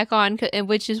put back on,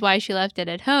 which is why she left it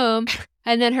at home.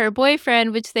 And then her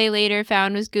boyfriend, which they later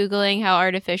found, was Googling how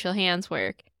artificial hands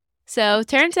work. So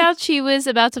turns out she was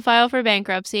about to file for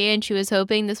bankruptcy and she was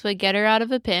hoping this would get her out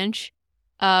of a pinch.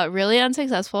 Really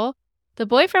unsuccessful. The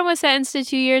boyfriend was sentenced to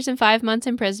 2 years and 5 months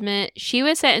imprisonment. She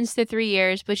was sentenced to 3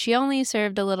 years, but she only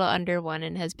served a little under 1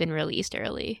 and has been released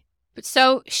early.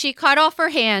 So she cut off her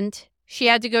hand. She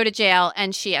had to go to jail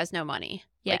and she has no money.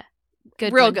 Yeah. Like,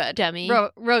 good. Real one, good. Dummy.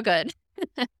 Real good.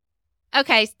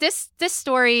 Okay, this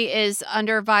story is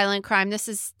under violent crime. This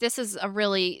is a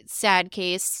really sad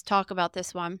case. Talk about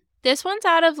this one. This one's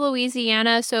out of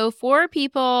Louisiana. So 4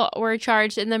 people were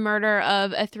charged in the murder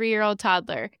of a 3-year-old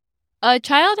toddler. A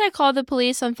child had called the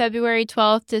police on February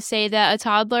 12th to say that a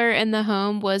toddler in the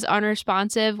home was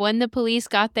unresponsive. When the police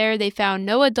got there, they found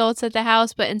no adults at the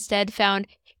house, but instead found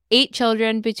 8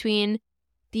 children between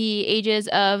the ages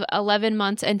of 11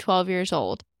 months and 12 years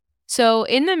old. So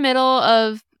in the middle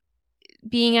of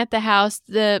being at the house,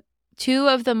 the 2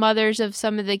 of the mothers of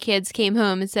some of the kids came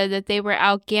home and said that they were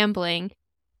out gambling.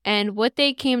 And what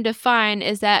they came to find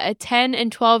is that a 10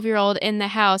 and 12-year-old in the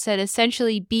house had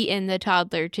essentially beaten the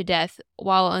toddler to death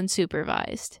while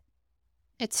unsupervised.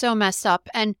 It's so messed up.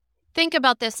 And think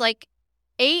about this, like,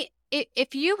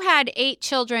 if you had 8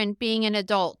 children being an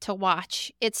adult to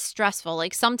watch, it's stressful.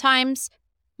 Like, sometimes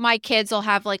my kids will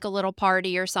have, like, a little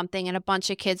party or something and a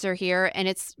bunch of kids are here and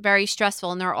it's very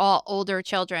stressful and they're all older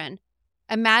children.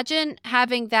 Imagine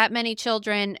having that many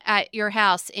children at your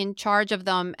house in charge of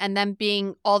them and then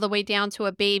being all the way down to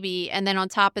a baby. And then on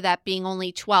top of that, being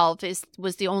only 12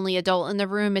 was the only adult in the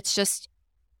room. It's just,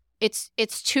 it's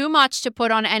too much to put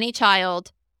on any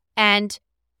child. And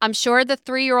I'm sure the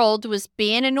 3-year-old was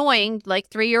being annoying like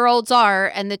 3-year-olds are.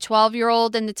 And the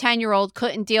 12-year-old and the 10-year-old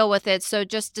couldn't deal with it. So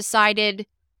just decided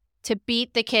to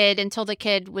beat the kid until the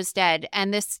kid was dead.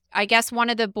 And this, I guess one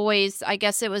of the boys, I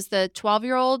guess it was the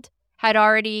 12-year-old, had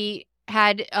already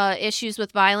had issues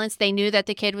with violence. They knew that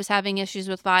the kid was having issues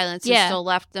with violence and still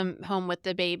left them home with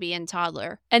the baby and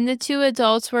toddler. And the 2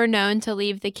 adults were known to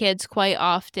leave the kids quite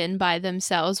often by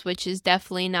themselves, which is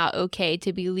definitely not okay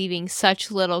to be leaving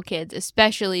such little kids,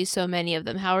 especially so many of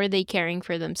them. How are they caring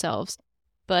for themselves?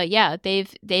 But yeah,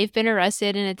 they've been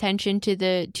arrested in attention to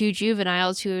the 2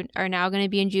 juveniles who are now going to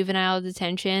be in juvenile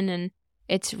detention, and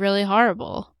it's really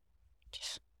horrible.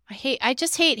 I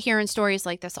just hate hearing stories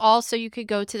like this. Also, you could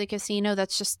go to the casino.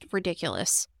 That's just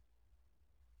ridiculous.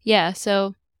 Yeah,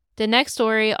 so the next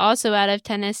story, also out of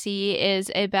Tennessee,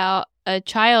 is about a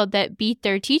child that beat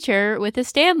their teacher with a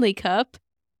Stanley Cup.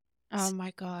 Oh,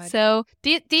 my God. So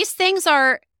these things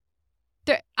are...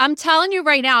 I'm telling you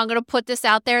right now, I'm going to put this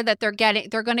out there that they're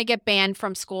going to get banned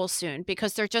from school soon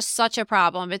because they're just such a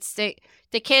problem. It's the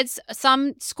kids.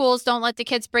 Some schools don't let the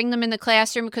kids bring them in the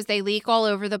classroom because they leak all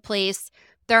over the place.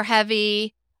 They're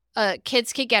heavy.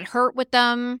 Kids could get hurt with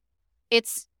them.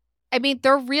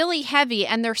 They're really heavy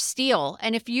and they're steel.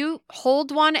 And if you hold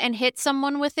one and hit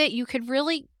someone with it, you could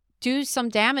really do some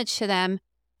damage to them.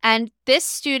 And this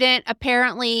student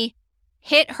apparently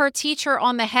hit her teacher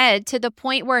on the head to the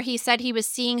point where he said he was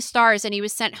seeing stars and he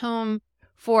was sent home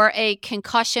for a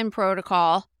concussion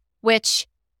protocol, which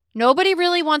nobody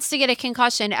really wants to get a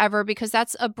concussion ever because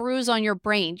that's a bruise on your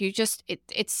brain.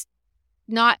 It's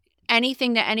not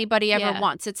anything that anybody ever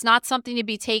wants. It's not something to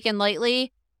be taken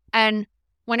lightly. And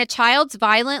when a child's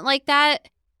violent like that,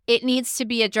 it needs to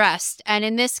be addressed. And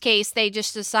in this case, they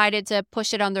just decided to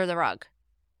push it under the rug.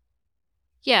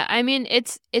 Yeah, I mean,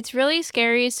 it's really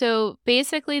scary. So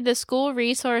basically, the school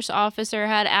resource officer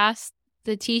had asked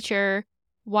the teacher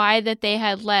why that they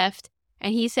had left,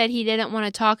 and he said he didn't want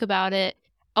to talk about it,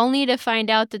 only to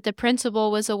find out that the principal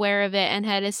was aware of it and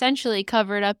had essentially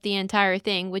covered up the entire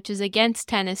thing, which is against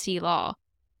Tennessee law.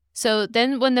 So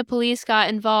then when the police got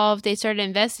involved, they started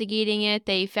investigating it.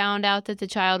 They found out that the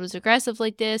child was aggressive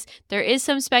like this. There is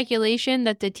some speculation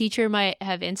that the teacher might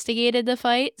have instigated the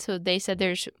fight. So they said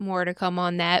there's more to come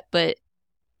on that, but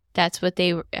that's what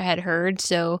they had heard.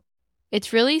 So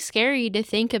it's really scary to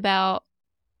think about,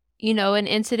 an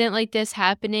incident like this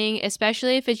happening,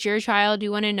 especially if it's your child.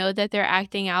 You want to know that they're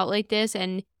acting out like this.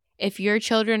 And if your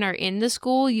children are in the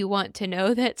school, you want to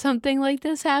know that something like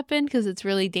this happened because it's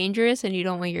really dangerous and you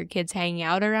don't want your kids hanging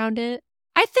out around it.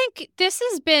 I think this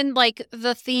has been like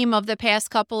the theme of the past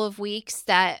couple of weeks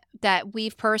that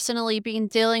we've personally been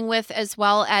dealing with, as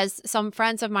well as some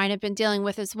friends of mine have been dealing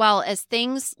with, as well as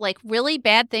things like really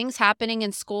bad things happening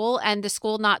in school and the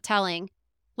school not telling.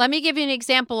 Let me give you an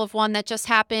example of one that just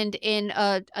happened in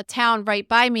a town right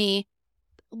by me.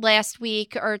 Last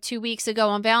week or 2 weeks ago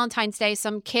on Valentine's Day,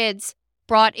 some kids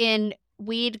brought in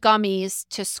weed gummies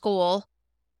to school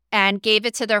and gave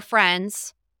it to their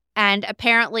friends. And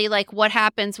apparently, like, what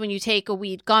happens when you take a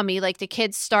weed gummy, like the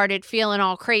kids started feeling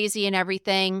all crazy and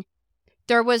everything.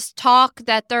 There was talk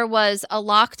that there was a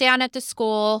lockdown at the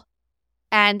school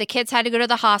and the kids had to go to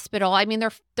the hospital. I mean,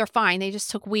 they're fine. They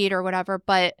just took weed or whatever.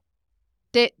 But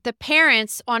the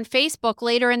parents on Facebook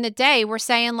later in the day were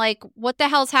saying, like, what the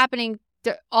hell's happening?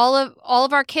 All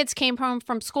of our kids came home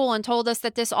from school and told us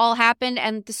that this all happened,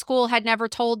 and the school had never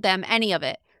told them any of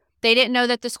it. They didn't know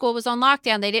that the school was on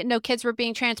lockdown. They didn't know kids were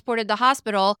being transported to the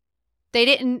hospital. They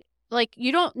didn't,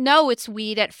 you don't know it's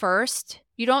weed at first.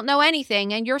 You don't know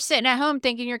anything, and you're sitting at home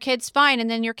thinking your kid's fine,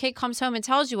 and then your kid comes home and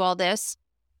tells you all this.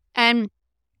 And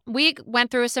we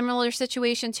went through a similar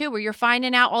situation too, where you're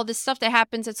finding out all this stuff that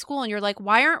happens at school, and you're like,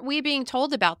 why aren't we being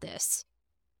told about this?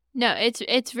 No,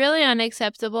 it's really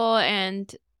unacceptable,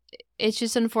 and it's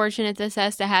just unfortunate this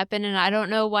has to happen, and I don't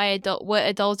know what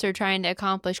adults are trying to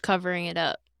accomplish covering it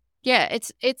up. Yeah,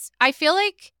 it's I feel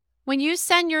like when you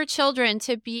send your children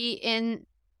to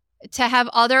have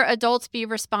other adults be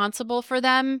responsible for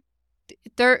them,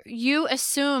 you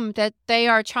assume that they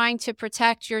are trying to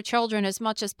protect your children as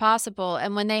much as possible,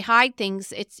 and when they hide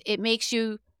things, it makes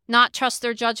you not trust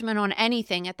their judgment on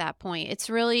anything at that point. It's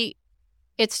really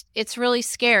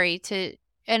scary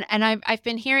and I've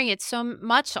been hearing it so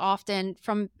much often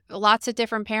from lots of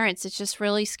different parents. It's just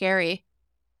really scary.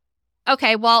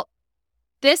 Okay, well,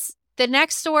 the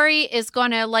next story is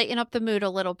going to lighten up the mood a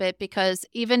little bit because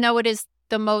even though it is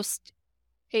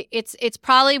it's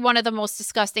probably one of the most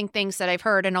disgusting things that I've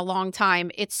heard in a long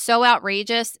time. It's so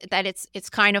outrageous that it's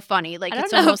kind of funny. Like, I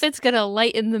don't know if it's going to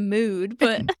lighten the mood,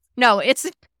 but no, it's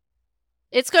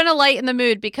going to lighten the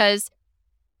mood because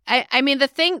I mean,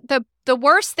 the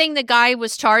worst thing the guy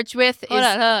was charged with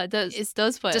is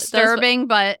disturbing,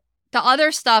 but the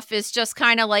other stuff is just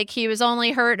kind of like he was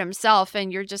only hurt himself,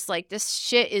 and you're just like, this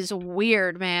shit is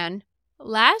weird, man.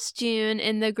 Last June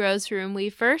in the Gross Room, we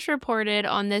first reported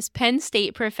on this Penn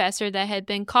State professor that had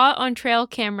been caught on trail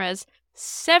cameras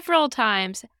several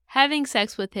times having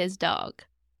sex with his dog.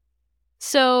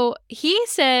 So he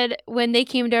said when they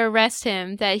came to arrest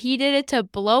him that he did it to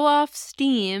blow off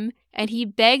steam, and he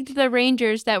begged the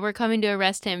rangers that were coming to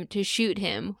arrest him to shoot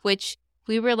him, which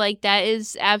we were like, that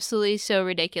is absolutely so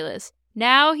ridiculous.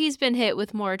 Now he's been hit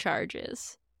with more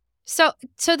charges. So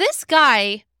this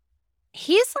guy,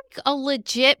 he's like a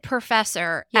legit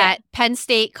professor Yeah. at Penn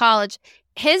State College.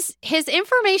 His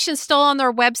information's still on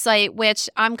their website, which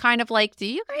I'm kind of like, do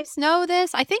you guys know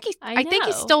this? I think I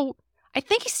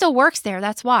he still works there.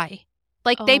 That's why.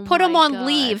 Like they Oh put him my on God.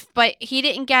 leave, but he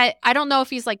didn't get, I don't know if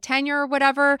he's like tenure or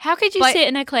whatever. How could you But- sit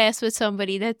in a class with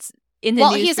somebody that's in the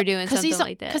news for doing something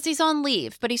like that? Because he's on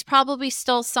leave, but he's probably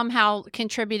still somehow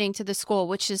contributing to the school,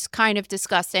 which is kind of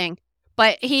disgusting.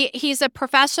 But he's a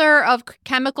professor of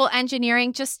chemical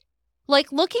engineering. Just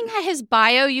like looking at his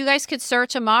bio, you guys could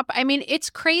search him up. I mean,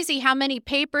 it's crazy how many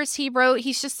papers he wrote.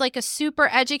 He's just like a super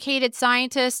educated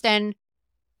scientist, and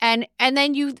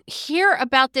then you hear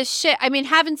about this shit. I mean,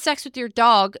 having sex with your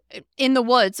dog in the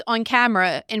woods on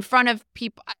camera in front of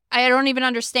people. I don't even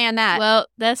understand that. Well,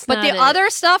 that's but not the it. other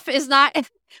stuff is not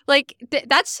like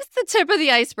that's just the tip of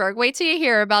the iceberg. Wait till you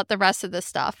hear about the rest of this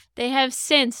stuff. They have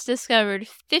since discovered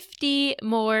 50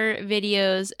 more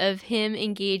videos of him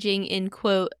engaging in,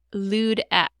 quote, lewd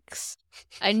acts.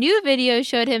 A new video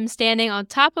showed him standing on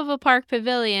top of a park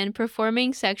pavilion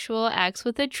performing sexual acts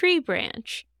with a tree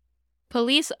branch.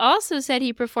 Police also said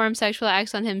he performed sexual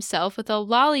acts on himself with a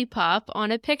lollipop on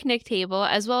a picnic table,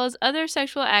 as well as other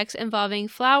sexual acts involving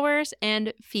flowers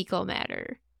and fecal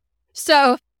matter.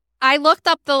 So I looked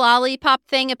up the lollipop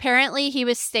thing. Apparently, he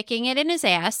was sticking it in his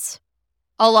ass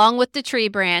along with the tree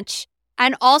branch.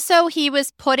 And also, he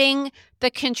was putting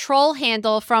the control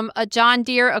handle from a John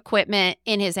Deere equipment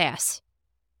in his ass.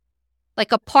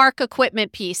 Like a park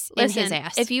equipment piece in his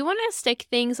ass. If you want to stick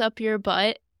things up your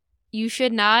butt, you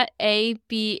should not, A,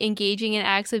 be engaging in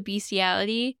acts of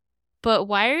bestiality, but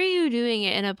why are you doing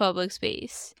it in a public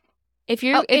space? If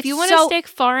you want to stick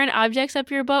foreign objects up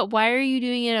your butt, why are you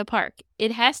doing it in a park?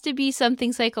 It has to be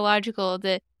something psychological.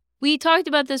 That we talked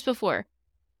about this before.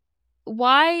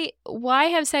 Why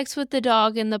have sex with the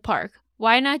dog in the park?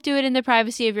 Why not do it in the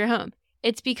privacy of your home?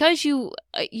 It's because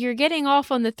you're getting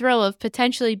off on the thrill of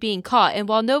potentially being caught. And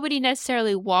while nobody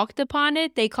necessarily walked upon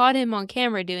it, they caught him on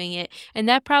camera doing it. And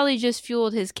that probably just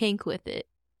fueled his kink with it.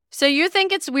 So you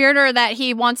think it's weirder that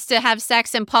he wants to have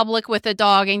sex in public with a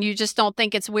dog, and you just don't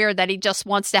think it's weird that he just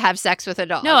wants to have sex with a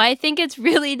dog? No, I think it's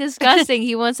really disgusting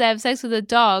he wants to have sex with a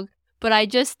dog. But I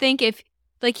just think if,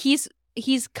 like, he's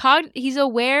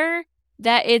aware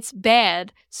that it's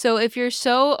bad. So if you're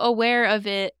so aware of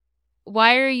it,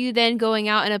 why are you then going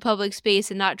out in a public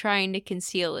space and not trying to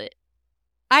conceal it?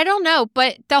 I don't know,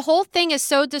 but the whole thing is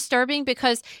so disturbing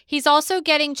because he's also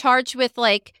getting charged with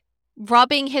like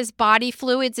rubbing his body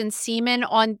fluids and semen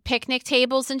on picnic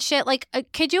tables and shit. Like,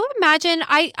 could you imagine?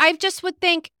 I just would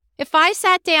think if I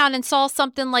sat down and saw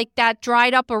something like that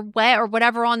dried up or wet or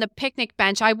whatever on the picnic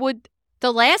bench,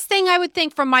 the last thing I would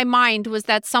think from my mind was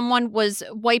that someone was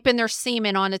wiping their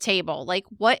semen on a table. Like,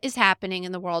 what is happening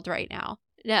in the world right now?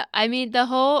 Yeah, I mean,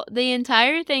 the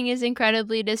entire thing is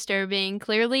incredibly disturbing.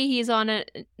 Clearly, he's on a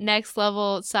next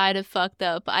level side of fucked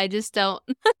up. I just don't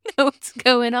know what's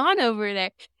going on over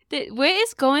there. What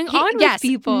is going on with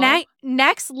people?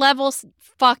 Next level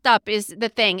fucked up is the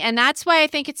thing. And that's why I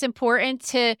think it's important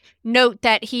to note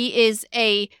that he is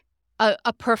a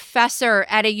professor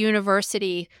at a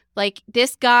university. Like,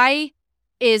 this guy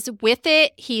is with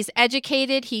it. He's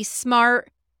educated. He's smart.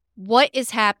 What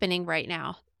is happening right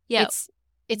now? Yeah.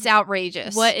 It's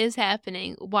outrageous. What is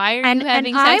happening? Why are you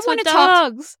having sex with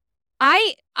dogs?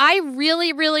 I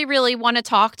really, really, really want to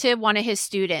talk to one of his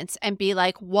students and be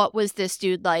like, what was this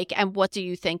dude like? And what do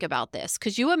you think about this?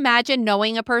 Could you imagine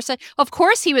knowing a person? Of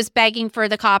course he was begging for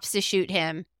the cops to shoot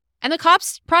him. And the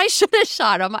cops probably should have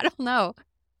shot him. I don't know.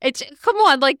 Come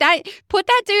on, like that, put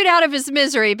that dude out of his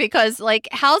misery because like,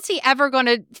 how's he ever going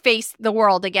to face the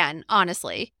world again?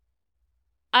 Honestly.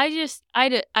 I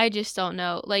just don't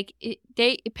know. Like,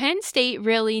 Penn State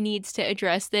really needs to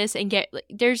address this and get,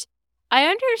 I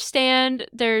understand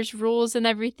there's rules and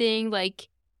everything, like,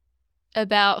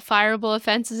 about fireable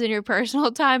offenses in your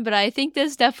personal time, but I think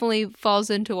this definitely falls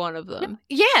into one of them.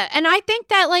 Yeah, and I think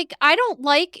that, like,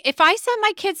 if I sent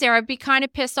my kids there, I'd be kind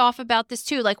of pissed off about this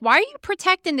too. Like, why are you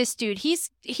protecting this dude? He's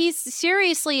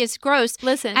seriously is gross.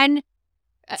 Listen, and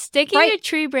sticking a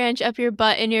tree branch up your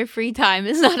butt in your free time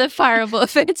is not a fireable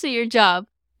offense at your job.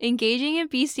 Engaging in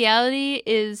bestiality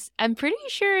is, I'm pretty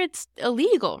sure it's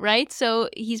illegal, right? So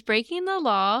he's breaking the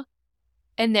law,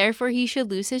 and therefore he should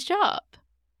lose his job.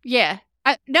 Yeah.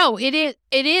 No, it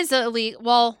is illegal.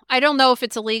 Well, I don't know if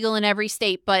it's illegal in every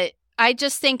state, but I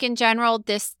just think in general,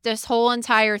 this whole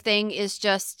entire thing is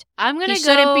just, he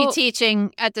shouldn't be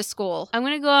teaching at the school. I'm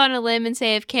going to go on a limb and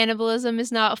say if cannibalism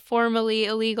is not formally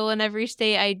illegal in every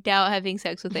state, I doubt having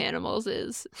sex with animals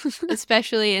is,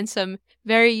 especially in some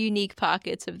very unique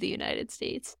pockets of the United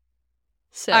States.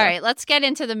 So, all right, let's get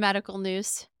into the medical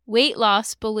news. weight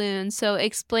loss balloon. So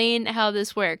explain how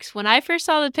this works. When I first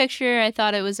saw the picture, I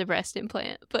thought it was a breast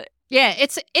implant, but Yeah,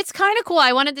 it's kind of cool.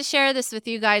 I wanted to share this with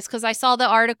you guys because I saw the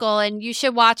article, and you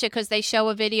should watch it because they show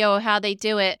a video of how they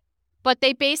do it. But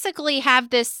they basically have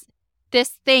this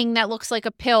thing that looks like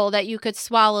a pill that you could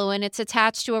swallow, and it's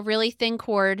attached to a really thin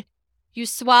cord. You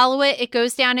swallow it, it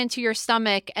goes down into your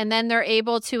stomach, and then they're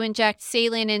able to inject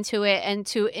saline into it and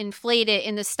to inflate it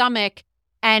in the stomach.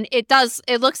 And it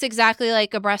looks exactly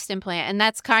like a breast implant. And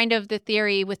that's kind of the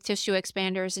theory with tissue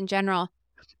expanders in general.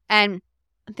 And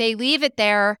they leave it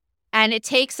there, and it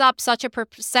takes up such a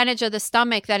percentage of the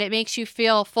stomach that it makes you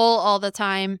feel full all the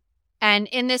time. And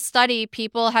in this study,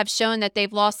 people have shown that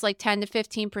they've lost like 10 to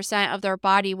 15% of their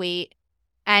body weight.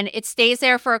 And it stays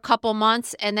there for a couple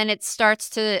months, and then it starts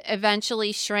to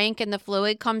eventually shrink and the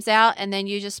fluid comes out, and then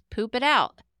you just poop it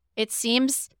out. It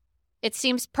seems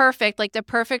perfect, like the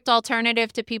perfect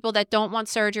alternative to people that don't want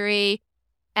surgery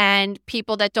and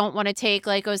people that don't want to take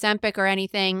like Ozempic or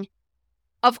anything.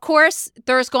 Of course,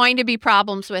 there's going to be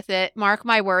problems with it. Mark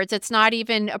my words. It's not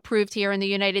even approved here in the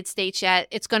United States yet.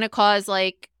 It's going to cause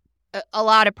like a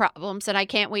lot of problems, and I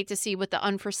can't wait to see what the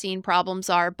unforeseen problems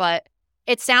are. But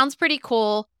it sounds pretty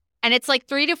cool, and it's like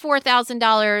 $3,000 to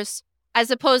 $4,000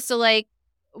 as opposed to like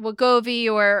Wegovy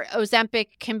or Ozempic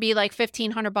can be like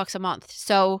 $1,500 a month.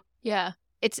 So yeah,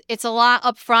 it's a lot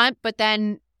up front, but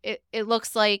then it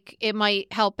looks like it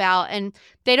might help out, and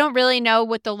they don't really know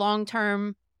what the long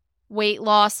term weight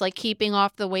loss, like keeping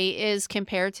off the weight, is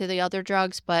compared to the other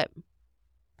drugs, but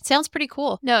it sounds pretty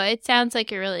cool. No, it sounds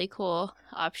like a really cool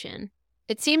option.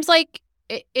 It seems like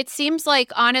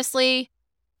honestly,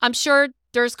 I'm sure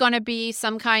there's going to be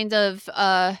some kind of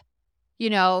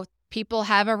people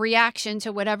have a reaction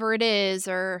to whatever it is,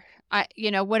 or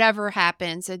whatever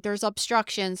happens. There's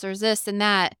obstructions, there's this and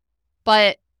that.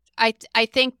 But I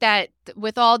think that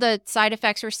with all the side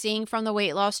effects we're seeing from the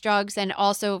weight loss drugs, and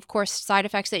also of course side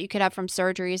effects that you could have from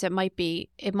surgeries, it might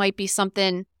be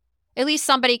something at least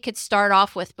somebody could start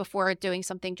off with before doing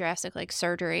something drastic like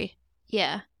surgery.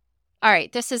 Yeah. All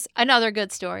right, this is another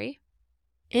good story.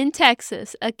 In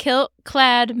Texas, a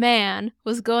kilt-clad man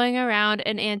was going around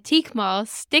an antique mall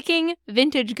sticking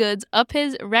vintage goods up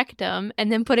his rectum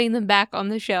and then putting them back on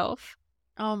the shelf.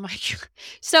 Oh my God.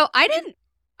 So I didn't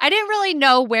really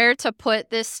know where to put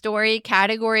this story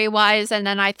category-wise, and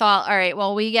then I thought, all right,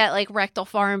 well, we get like rectal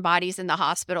foreign bodies in the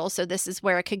hospital, so this is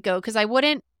where it could go, because I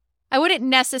wouldn't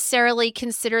necessarily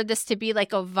consider this to be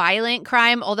like a violent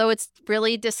crime, although it's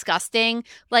really disgusting.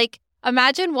 Like,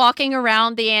 imagine walking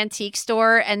around the antique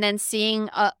store and then seeing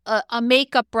a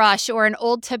makeup brush or an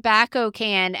old tobacco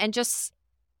can and just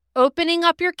opening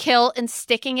up your kilt and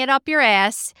sticking it up your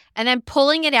ass and then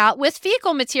pulling it out with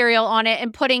fecal material on it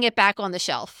and putting it back on the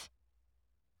shelf.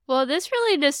 Well, this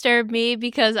really disturbed me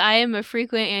because I am a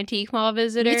frequent antique mall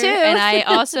visitor. Me too. And I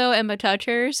also am a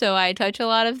toucher, so I touch a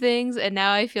lot of things, and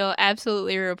now I feel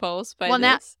absolutely repulsed by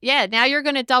this. Now you're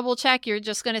going to double check. You're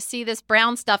just going to see this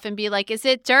brown stuff and be like, is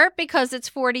it dirt because it's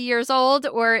 40 years old,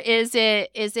 or is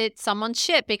it someone's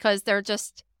shit because they're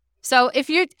just... So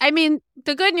the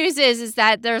good news is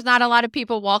that there's not a lot of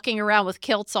people walking around with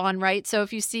kilts on, right? So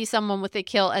if you see someone with a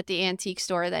kilt at the antique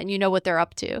store, then you know what they're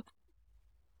up to.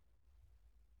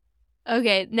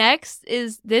 Okay, next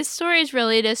is, this story is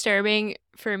really disturbing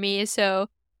for me. So,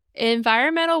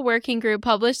 Environmental Working Group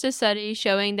published a study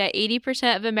showing that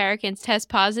 80% of Americans test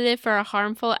positive for a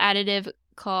harmful additive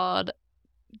called,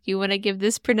 you want to give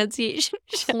this pronunciation?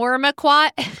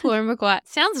 Chlormequat? Chlormequat.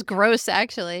 Sounds gross,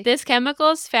 actually. This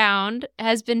chemical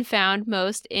has been found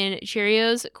most in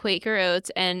Cheerios, Quaker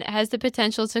Oats, and has the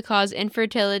potential to cause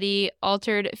infertility,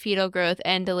 altered fetal growth,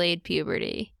 and delayed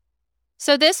puberty.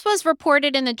 So this was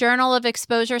reported in the Journal of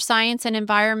Exposure Science and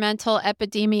Environmental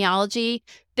Epidemiology.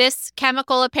 This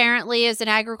chemical apparently is an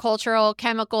agricultural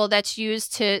chemical that's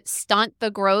used to stunt the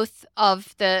growth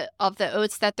of the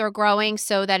oats that they're growing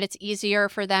so that it's easier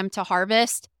for them to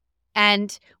harvest,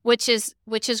 and which is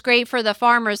great for the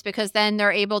farmers because then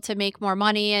they're able to make more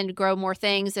money and grow more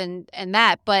things and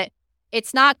that. But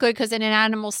it's not good because in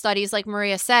animal studies, like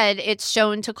Maria said, it's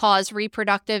shown to cause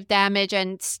reproductive damage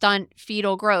and stunt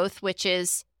fetal growth, which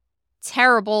is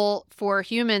terrible for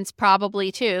humans probably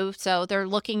too. So they're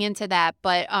looking into that.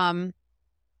 But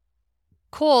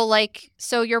cool. Like,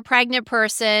 so you're a pregnant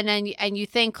person and you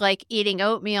think like eating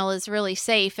oatmeal is really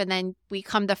safe, and then we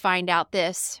come to find out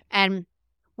this. And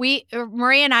Maria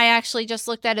and I actually just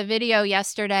looked at a video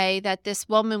yesterday that this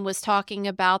woman was talking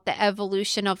about the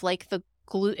evolution of like the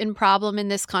gluten problem in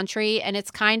this country, and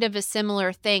it's kind of a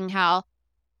similar thing, how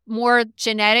more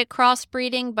genetic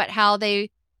crossbreeding, but how they're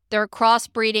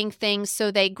crossbreeding things so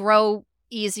they grow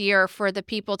easier for the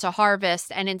people to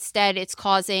harvest, and instead it's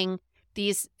causing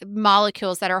these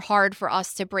molecules that are hard for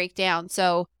us to break down.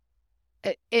 So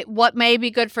what may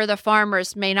be good for the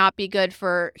farmers may not be good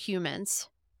for humans.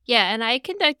 Yeah, and I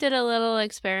conducted a little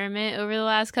experiment over the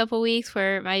last couple weeks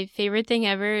where my favorite thing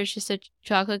ever is just a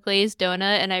chocolate glazed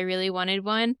donut, and I really wanted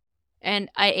one. And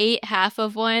I ate half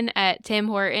of one at Tim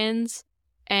Hortons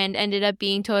and ended up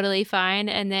being totally fine.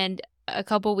 And then a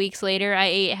couple weeks later, I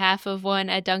ate half of one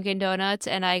at Dunkin' Donuts,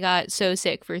 and I got so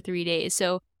sick for 3 days.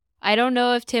 So I don't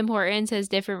know if Tim Hortons has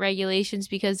different regulations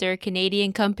because they're a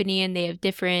Canadian company and they have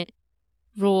different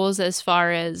rules as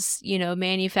far as, you know,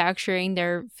 manufacturing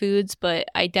their foods, but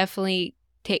I definitely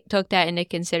took that into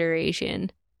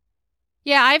consideration.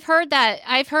 Yeah, I've heard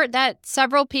that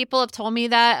several people have told me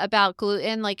that about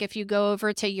gluten. Like if you go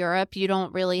over to Europe, you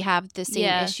don't really have the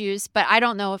same issues, but I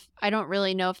don't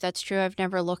really know if that's true. I've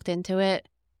never looked into it.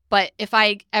 But if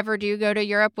I ever do go to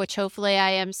Europe, which hopefully I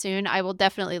am soon, I will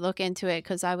definitely look into it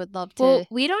because I would love to. Well,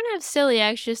 we don't have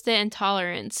celiac, just the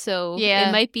intolerance, so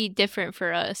it might be different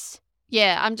for us.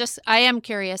 Yeah, I am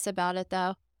curious about it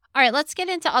though. All right, let's get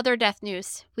into other death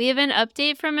news. We have an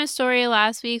update from a story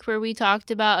last week where we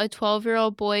talked about a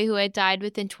 12-year-old boy who had died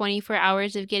within 24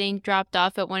 hours of getting dropped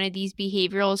off at one of these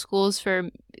behavioral schools for,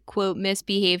 quote,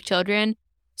 misbehaved children.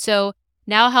 So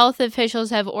now health officials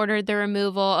have ordered the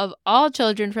removal of all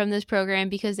children from this program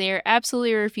because they are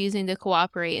absolutely refusing to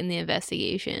cooperate in the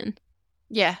investigation.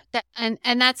 Yeah, and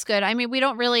that's good. I mean, we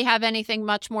don't really have anything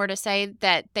much more to say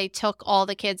that they took all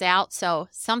the kids out, so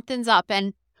something's up.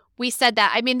 And we said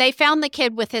that. I mean, they found the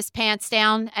kid with his pants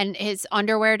down and his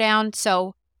underwear down,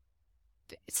 so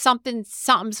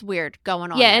something's weird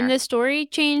going on. Yeah, there. And the story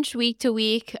changed week to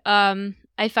week.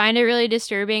 I find it really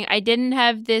disturbing. I didn't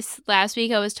have this last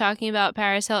week. I was talking about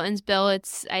Paris Hilton's bill.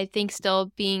 It's, I think,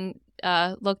 still being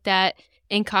looked at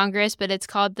in Congress, but it's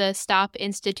called the Stop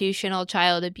Institutional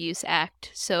Child Abuse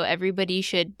Act. So everybody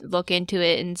should look into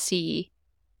it and see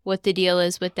what the deal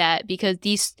is with that, because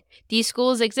these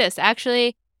schools exist.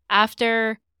 Actually,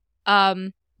 after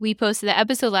we posted the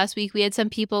episode last week, we had some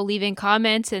people leaving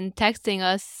comments and texting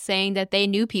us saying that they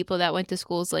knew people that went to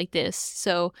schools like this.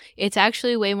 So it's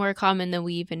actually way more common than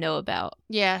we even know about.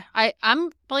 Yeah,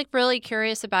 I'm like really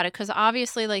curious about it because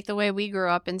obviously, like the way we grew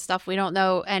up and stuff, we don't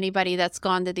know anybody that's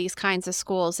gone to these kinds of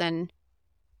schools, and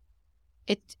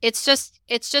it's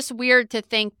just weird to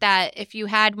think that if you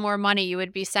had more money, you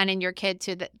would be sending your kid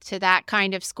to that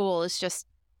kind of school. It's just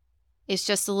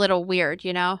a little weird,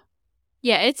 you know?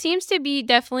 Yeah, it seems to be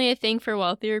definitely a thing for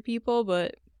wealthier people,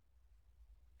 but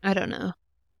I don't know.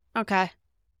 Okay.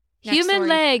 Next Human story.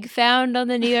 leg found on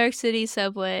the New York City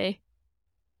subway.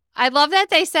 I love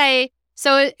that they say,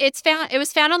 so it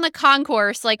was found on the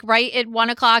concourse, like right at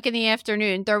 1:00 in the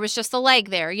afternoon. There was just a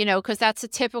leg there, you know, because that's a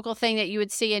typical thing that you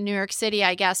would see in New York City,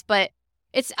 I guess. But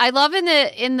I love in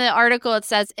the article, it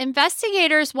says,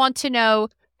 investigators want to know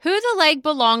who the leg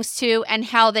belongs to and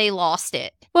how they lost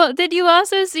it. Well, did you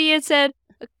also see it said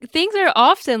things are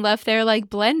often left there like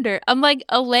blender? I'm like,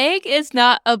 a leg is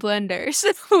not a blender.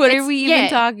 So what are we even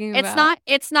talking about?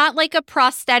 It's not like a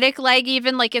prosthetic leg,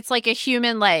 even like it's like a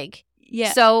human leg.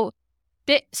 Yeah. So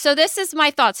this is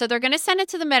my thought. So they're going to send it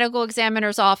to the medical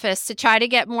examiner's office to try to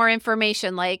get more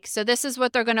information. Like, so this is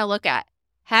what they're going to look at.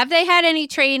 Have they had any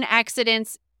train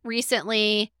accidents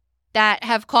recently that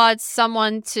have caused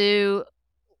someone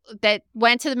that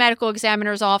went to the medical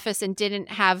examiner's office and didn't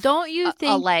have Don't you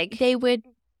think a leg? They would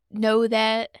know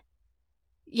that?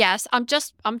 Yes, I'm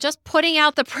just putting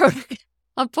out the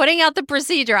I'm putting out the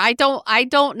procedure. I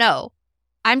don't know.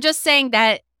 I'm just saying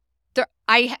that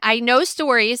I know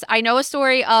stories. I know a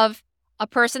story of a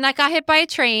person that got hit by a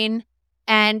train,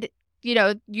 and you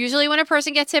know, usually when a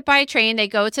person gets hit by a train, they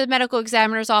go to the medical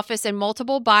examiner's office in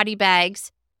multiple body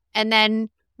bags, and then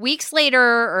weeks later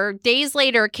or days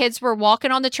later, kids were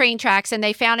walking on the train tracks and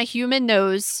they found a human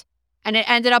nose, and it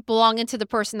ended up belonging to the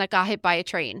person that got hit by a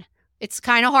train. It's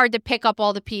kind of hard to pick up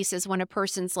all the pieces when a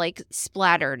person's like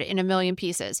splattered in a million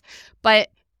pieces. But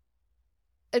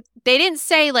they didn't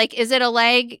say, like, is it a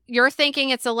leg? You're thinking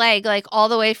it's a leg, like all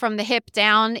the way from the hip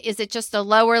down. Is it just a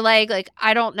lower leg? Like,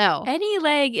 I don't know. Any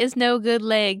leg is no good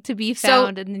leg to be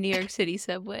found in the New York City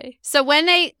subway. So when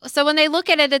they look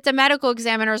at it at the medical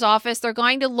examiner's office, they're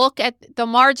going to look at the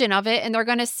margin of it, and they're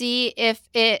going to see if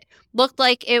it looked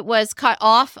like it was cut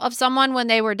off of someone when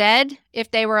they were dead, if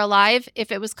they were alive,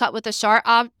 if it was cut with a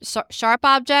sharp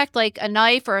object like a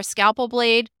knife or a scalpel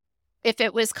blade, if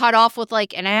it was cut off with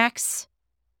like an axe.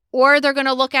 Or they're going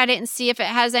to look at it and see if it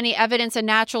has any evidence of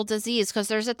natural disease, because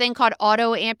there's a thing called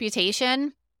auto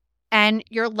amputation, and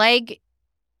your leg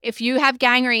if you have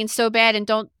gangrene so bad and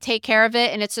don't take care of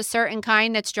it, and it's a certain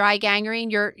kind that's dry gangrene,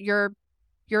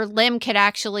 your limb could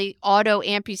actually auto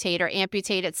amputate or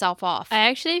amputate itself off. I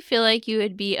actually feel like you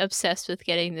would be obsessed with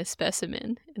getting this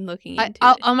specimen and looking into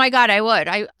it. Oh my God, I would.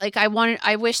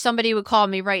 I wish somebody would call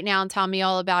me right now and tell me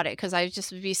all about it, because I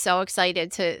just would be so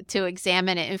excited to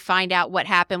examine it and find out what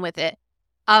happened with it.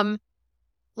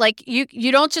 Like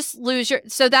you don't just lose your.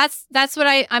 So that's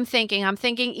what I'm thinking. I'm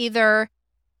thinking either.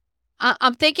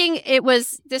 I'm thinking it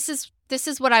was. This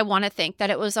is what I want to think, that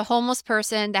it was a homeless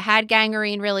person that had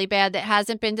gangrene really bad, that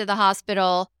hasn't been to the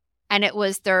hospital, and it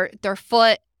was their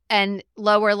foot and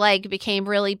lower leg became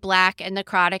really black and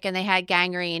necrotic, and they had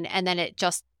gangrene, and then it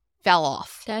just fell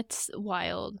off. That's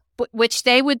wild. Which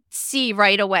they would see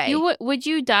right away. Would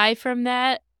you die from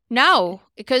that? No,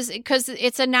 because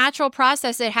it's a natural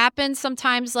process. It happens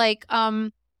sometimes. Like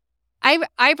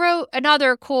I wrote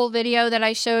another cool video that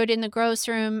I showed in the gross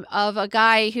room of a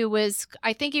guy who was,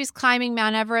 I think he was climbing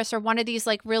Mount Everest or one of these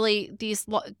like really these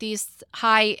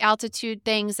high altitude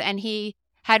things, and he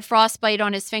had frostbite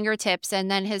on his fingertips, and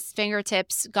then his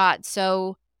fingertips got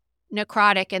so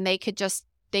necrotic and they could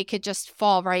just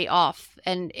fall right off.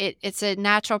 And it's a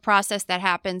natural process that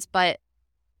happens, but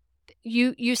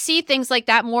you see things like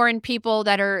that more in people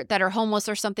that are homeless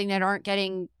or something that aren't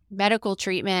getting medical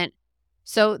treatment.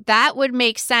 So that would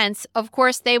make sense. Of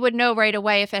course, they would know right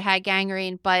away if it had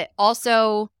gangrene, but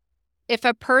also if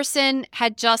a person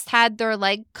had just had their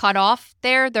leg cut off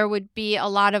there would be a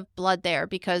lot of blood there,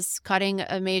 because cutting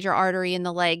a major artery in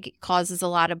the leg causes a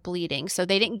lot of bleeding. So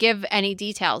they didn't give any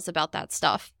details about that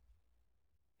stuff.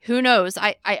 Who knows?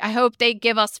 I hope they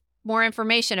give us more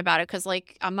information about it, because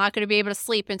like I'm not going to be able to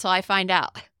sleep until I find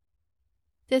out.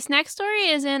 This next story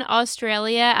is in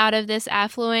Australia, out of this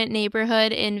affluent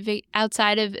neighborhood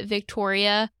outside of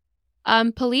Victoria.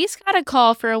 Police got a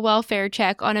call for a welfare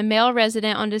check on a male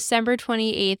resident on December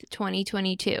 28th,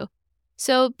 2022.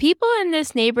 So people in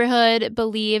this neighborhood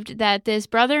believed that this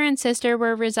brother and sister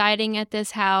were residing at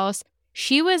this house.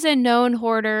 She was a known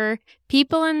hoarder.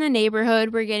 People in the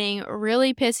neighborhood were getting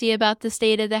really pissy about the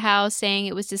state of the house, saying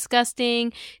it was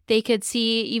disgusting. They could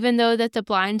see, even though that the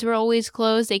blinds were always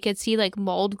closed, they could see like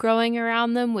mold growing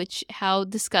around them, which how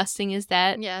disgusting is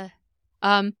that? Yeah.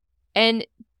 And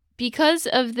because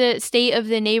of the state of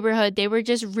the neighborhood, they were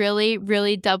just really,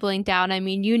 really doubling down. I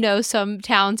mean, some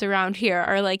towns around here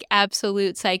are like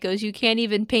absolute psychos. You can't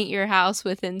even paint your house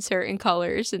within certain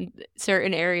colors in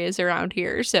certain areas around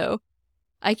here. So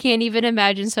I can't even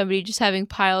imagine somebody just having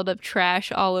piled up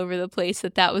trash all over the place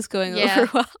that was going over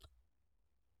well.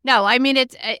 No, I mean,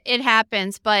 it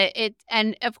happens, but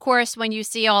and of course, when you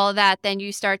see all of that, then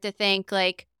you start to think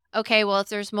like, okay, well, if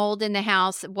there's mold in the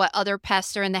house, what other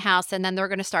pests are in the house? And then they're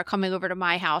going to start coming over to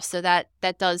my house. So that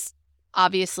does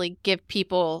obviously give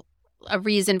people a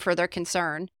reason for their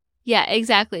concern. Yeah,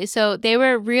 exactly. So they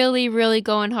were really, really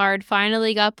going hard,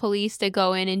 finally got police to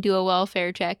go in and do a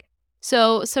welfare check.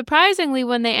 So surprisingly,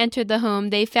 when they entered the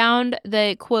home, they found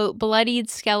the, quote,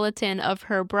 bloodied skeleton of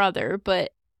her brother.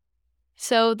 But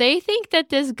so they think that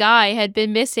this guy had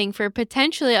been missing for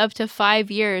potentially up to 5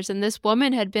 years, and this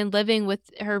woman had been living with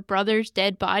her brother's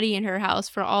dead body in her house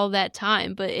for all that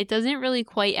time, but it doesn't really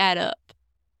quite add up.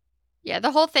 Yeah, the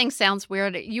whole thing sounds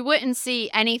weird. You wouldn't see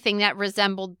anything that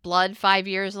resembled blood 5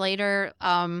 years later,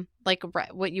 like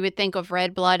what you would think of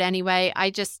red blood anyway.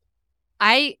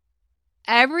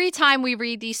 Every time we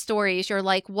read these stories, you're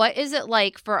like, what is it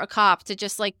like for a cop to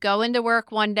just like go into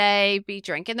work one day, be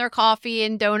drinking their coffee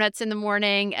and donuts in the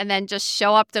morning, and then just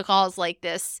show up to calls like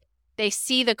this? They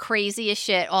see the craziest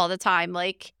shit all the time.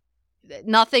 Like,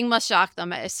 nothing must shock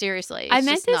them. Seriously. I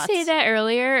meant to say that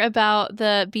earlier about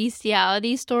the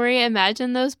bestiality story.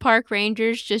 Imagine those park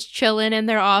rangers just chilling in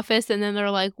their office, and then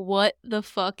they're like, what the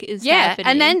fuck is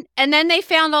happening? And then they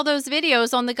found all those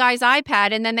videos on the guy's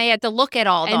iPad, and then they had to look at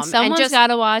all of them. And someone's got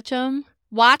to watch them.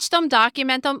 Watch them,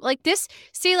 document them. Like this.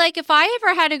 See, like if I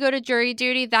ever had to go to jury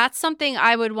duty, that's something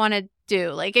I would want to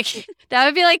do. Like that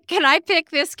would be like, can I pick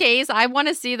this case? I want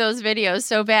to see those videos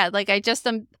so bad. Like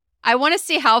I want to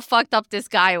see how fucked up this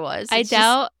guy was. I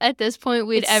doubt at this point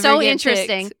we'd ever so get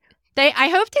interesting. picked. I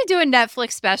hope they do a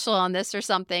Netflix special on this or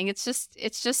something. It's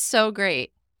just so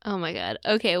great. Oh my God.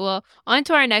 Okay, well, on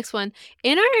to our next one.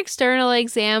 In our external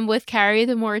exam with Carrie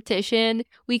the Mortician,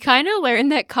 we kind of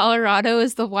learned that Colorado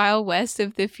is the Wild West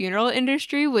of the funeral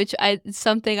industry, which is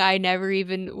something I never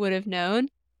even would have known.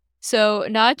 So,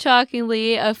 not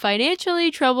shockingly, a financially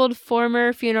troubled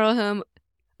former funeral home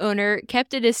owner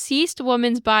kept a deceased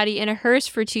woman's body in a hearse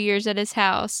for 2 years at his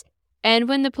house. And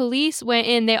when the police went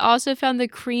in, they also found the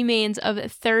cremains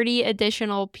of 30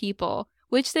 additional people,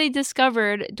 which they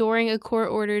discovered during a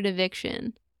court-ordered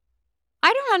eviction.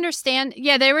 I don't understand.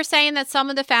 Yeah, they were saying that some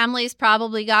of the families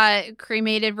probably got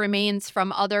cremated remains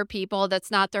from other people that's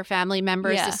not their family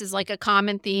members. Yeah. This is like a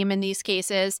common theme in these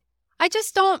cases. I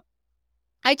just don't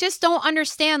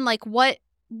understand like what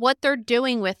they're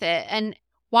doing with it, and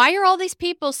why are all these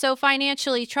people so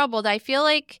financially troubled? I feel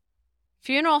like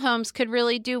funeral homes could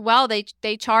really do well.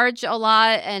 They charge a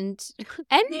lot, and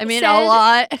And I mean a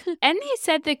lot. And they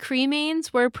said the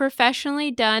cremains were professionally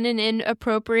done and in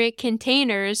appropriate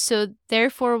containers, so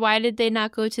therefore why did they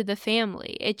not go to the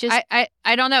family? It just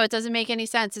I don't know. It doesn't make any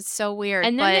sense. It's so weird.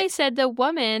 And then they said the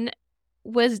woman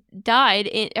died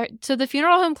so the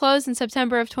funeral home closed in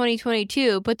September of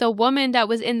 2022, but the woman that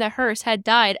was in the hearse had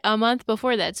died a month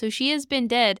before that. So she has been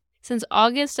dead since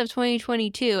August of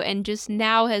 2022 and just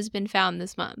now has been found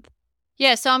this month.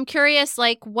 Yeah, so I'm curious,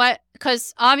 like, what,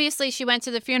 because obviously she went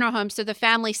to the funeral home, so the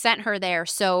family sent her there.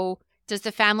 So does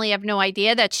the family have no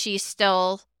idea that she's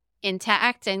still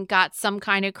intact and got some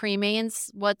kind of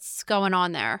cremains? What's going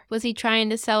on there? Was he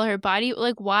trying to sell her body?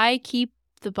 Like, why keep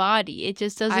the body? It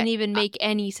just doesn't even make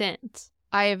any sense.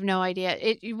 I have no idea.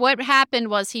 What happened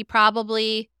was he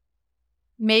probably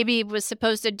maybe was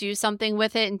supposed to do something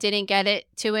with it and didn't get it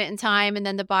to it in time, and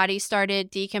then the body started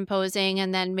decomposing,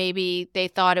 and then maybe they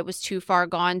thought it was too far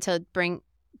gone to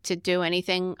do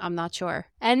anything. I'm not sure.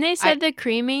 And they said the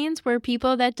cremains were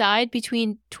people that died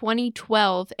between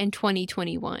 2012 and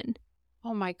 2021.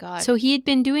 Oh my God. So he had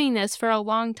been doing this for a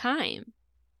long time.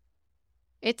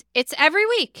 It's every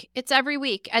week. It's every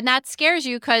week. And that scares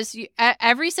you because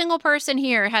every single person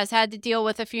here has had to deal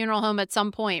with a funeral home at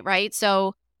some point, right?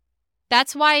 So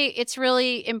that's why it's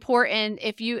really important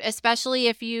especially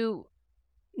if you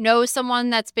know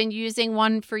someone that's been using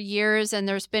one for years and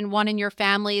there's been one in your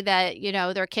family that,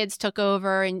 their kids took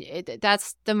over, and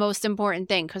that's the most important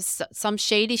thing because some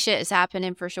shady shit is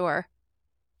happening for sure.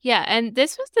 Yeah, and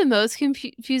this was the most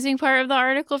confusing part of the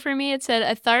article for me. It said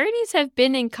authorities have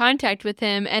been in contact with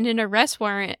him and an arrest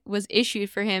warrant was issued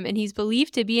for him, and he's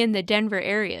believed to be in the Denver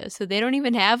area. So they don't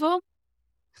even have him?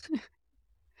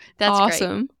 That's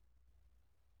awesome. Great.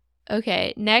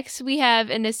 Okay, next we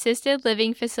have an assisted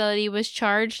living facility was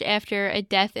charged after a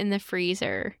death in the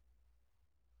freezer.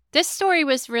 This story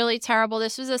was really terrible.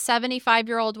 This was a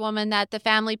 75-year-old woman that the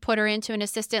family put her into an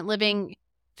assisted living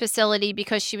facility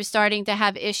because she was starting to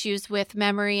have issues with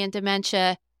memory and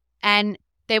dementia. And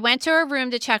they went to her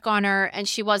room to check on her and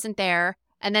she wasn't there.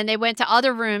 And then they went to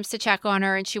other rooms to check on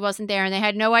her and she wasn't there. And they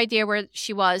had no idea where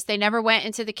she was. They never went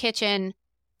into the kitchen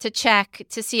to check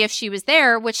to see if she was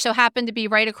there, which so happened to be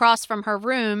right across from her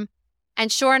room.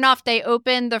 And sure enough, they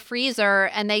opened the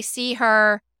freezer and they see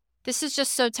her. This is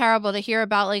just so terrible to hear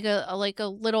about, like a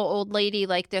little old lady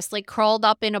like this, like curled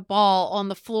up in a ball on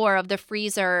the floor of the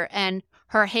freezer, and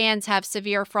her hands have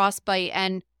severe frostbite.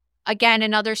 And again,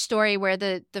 another story where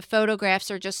the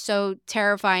photographs are just so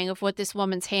terrifying of what this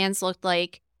woman's hands looked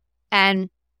like.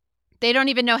 And they don't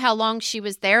even know how long she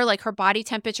was there. Like, her body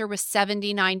temperature was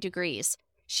 79 degrees.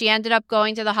 She ended up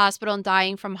going to the hospital and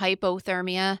dying from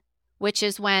hypothermia, which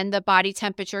is when the body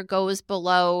temperature goes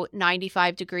below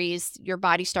 95 degrees. Your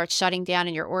body starts shutting down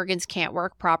and your organs can't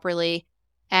work properly.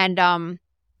 And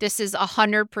this is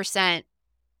 100%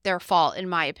 their fault, in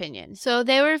my opinion. So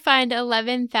they were fined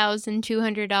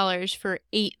 $11,200 for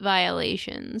 8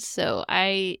 violations. So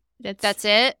that's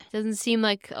it? Doesn't seem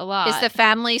like a lot. Is the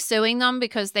family suing them?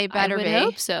 Because they better be. I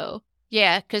would hope so.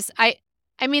 Yeah, because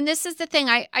I mean, this is the thing.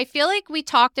 I feel like we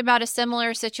talked about a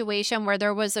similar situation where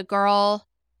there was a girl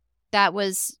that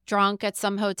was drunk at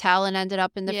some hotel and ended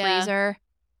up in the freezer.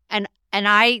 And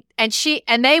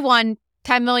they won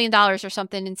 $10 million or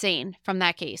something insane from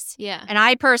that case. Yeah. And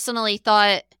I personally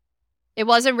thought it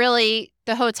wasn't really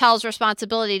the hotel's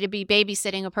responsibility to be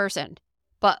babysitting a person.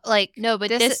 But like, no, but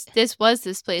this was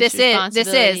this place's responsibility.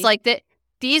 This is like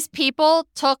these people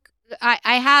took.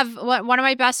 I have one of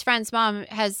my best friend's mom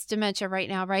has dementia right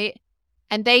now, right?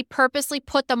 And they purposely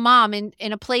put the mom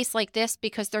in a place like this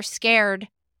because they're scared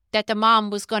that the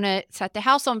mom was going to set the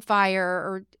house on fire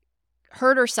or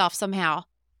hurt herself somehow.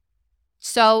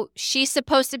 So she's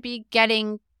supposed to be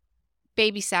getting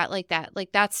babysat like that.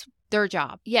 Like, that's their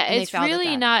job. Yeah, it's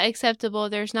really not acceptable.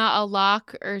 There's not a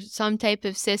lock or some type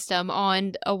of system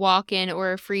on a walk-in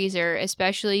or a freezer,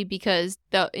 especially because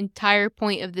the entire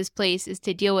point of this place is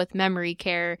to deal with memory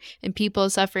care and people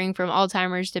suffering from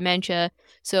Alzheimer's, dementia.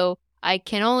 So I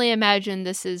can only imagine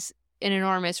this is an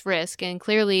enormous risk and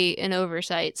clearly an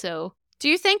oversight. So do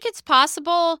you think it's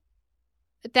possible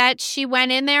that she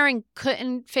went in there and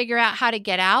couldn't figure out how to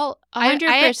get out?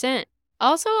 100%.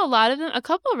 Also, a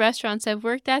couple of restaurants I've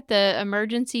worked at, the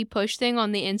emergency push thing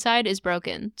on the inside is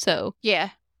broken. So yeah.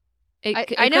 I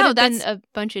could know, have been that's a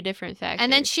bunch of different factors.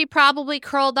 And then she probably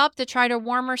curled up to try to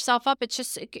warm herself up. It's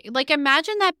just like,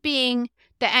 imagine that being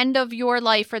the end of your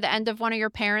life or the end of one of your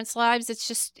parents' lives.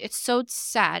 It's so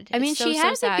sad. I mean, It's she so had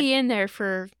to sad. be in there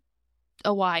for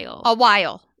a while. A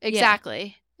while.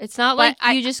 Exactly. It's not But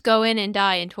like you just go in and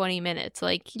die in 20 minutes.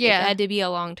 Like, Yeah. it had to be a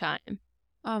long time.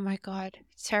 Oh my God.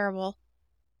 It's terrible.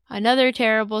 Another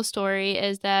terrible story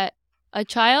is that a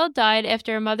child died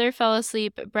after a mother fell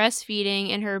asleep breastfeeding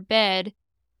in her bed,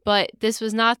 but this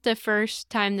was not the first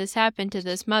time this happened to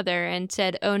this mother, and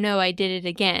said, "Oh no, I did it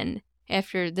again,"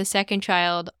 after the second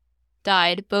child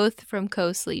died, both from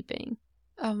co-sleeping.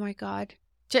 Oh my God.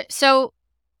 So,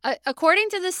 according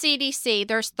to the CDC,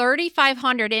 there's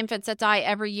 3,500 infants that die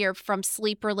every year from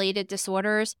sleep-related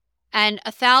disorders. And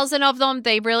 1,000 of them,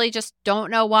 they really just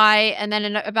don't know why. And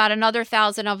then about another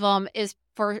 1,000 of them is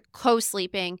for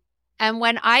co-sleeping. And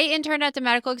when I interned at the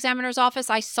medical examiner's office,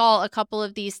 I saw a couple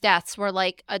of these deaths where,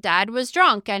 like, a dad was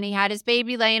drunk and he had his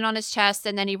baby laying on his chest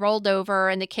and then he rolled over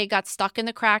and the kid got stuck in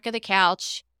the crack of the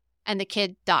couch and the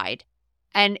kid died.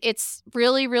 And it's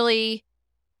really, really,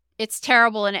 it's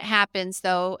terrible, and it happens,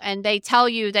 though. And they tell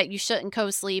you that you shouldn't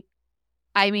co-sleep.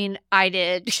 I mean, I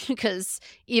did, because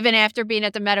even after being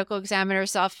at the medical examiner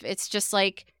stuff, it's just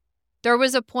like, there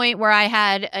was a point where I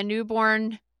had a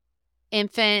newborn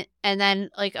infant and then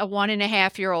like a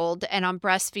 1.5-year-old, and I'm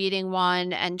breastfeeding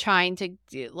one and trying to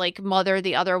like mother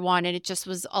the other one. And it just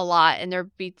was a lot. And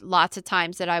there'd be lots of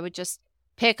times that I would just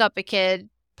pick up a kid,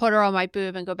 put her on my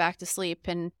boob and go back to sleep.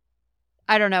 And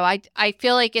I don't know. I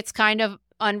feel like it's kind of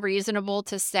unreasonable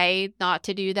to say not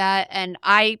to do that. And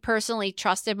I personally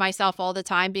trusted myself all the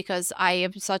time because I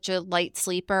am such a light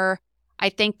sleeper. I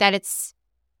think that it's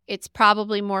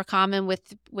probably more common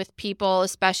with people,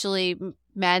 especially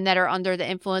men that are under the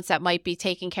influence, that might be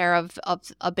taking care of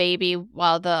a baby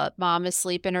while the mom is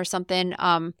sleeping or something.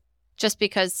 Just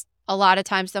because a lot of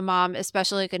times the mom,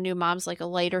 especially like a new mom's like a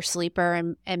lighter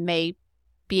sleeper and may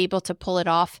be able to pull it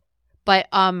off. But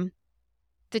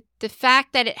the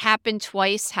fact that it happened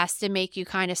twice has to make you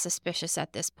kind of suspicious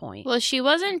at this point. Well, she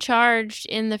wasn't charged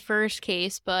in the first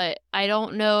case, but I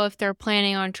don't know if they're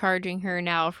planning on charging her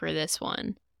now for this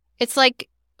one. It's like,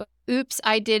 oops,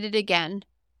 I did it again.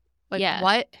 Like, yeah.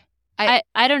 What? I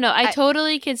don't know. I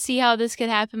totally could see how this could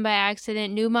happen by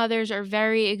accident. New mothers are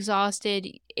very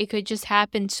exhausted. It could just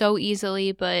happen so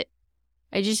easily, but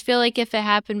I just feel like if it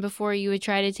happened before, you would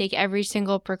try to take every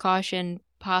single precaution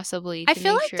possibly. I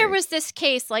feel like there was this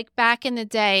case like back in the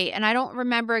day, and I don't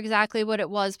remember exactly what it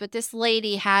was, but this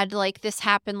lady had like this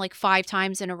happen like 5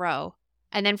 times in a row.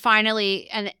 And then finally,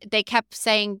 and they kept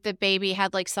saying the baby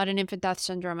had like sudden infant death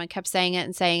syndrome and kept saying it.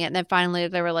 And then finally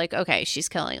they were like, okay, she's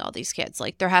killing all these kids.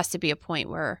 Like, there has to be a point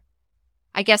where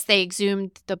I guess they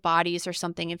exhumed the bodies or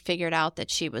something and figured out that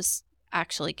she was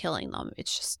actually killing them.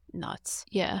 It's just nuts.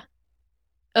 Yeah.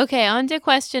 Okay, on to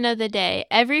question of the day.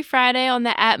 Every Friday on the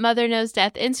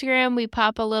 @MotherKnowsDeath Instagram, we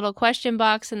pop a little question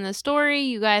box in the story.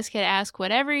 You guys can ask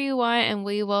whatever you want, and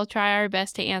we will try our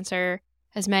best to answer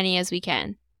as many as we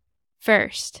can.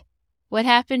 First, what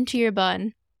happened to your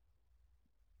bun?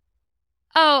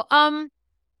 Oh,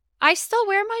 I still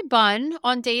wear my bun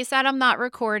on days that I'm not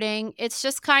recording. It's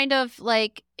just kind of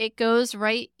like it goes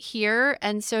right here,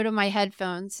 and so do my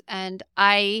headphones. And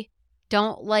I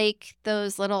don't like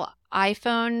those little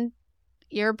iPhone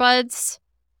earbuds,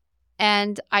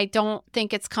 and I don't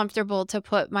think it's comfortable to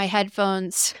put my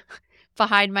headphones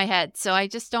behind my head. So I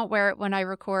just don't wear it when I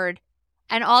record.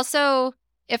 And also,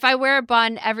 if I wear a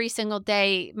bun every single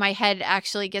day, my head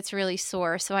actually gets really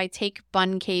sore. So I take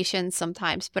buncations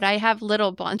sometimes, but I have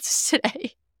little buns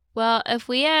today. Well, if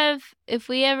we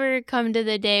ever come to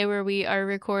the day where we are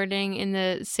recording in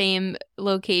the same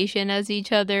location as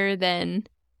each other, then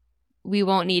we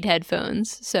won't need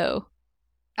headphones. So,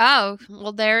 oh,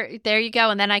 well, there you go.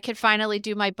 And then I could finally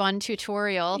do my bun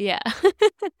tutorial. Yeah.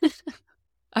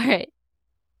 All right.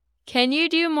 Can you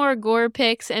do more gore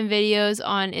pics and videos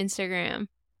on Instagram?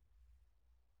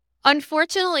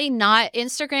 Unfortunately not.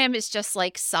 Instagram is just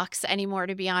like sucks anymore,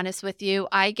 to be honest with you.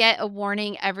 I get a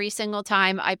warning every single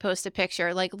time I post a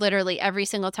picture, like literally every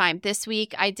single time. This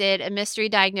week I did a mystery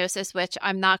diagnosis, which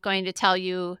I'm not going to tell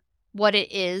you what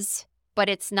it is, but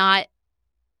it's not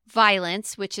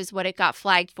violence, which is what it got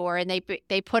flagged for. And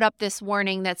they put up this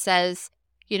warning that says,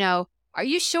 you know, are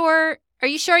you sure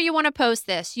you want to post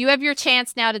this? You have your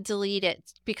chance now to delete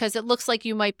it because it looks like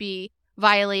you might be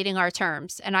violating our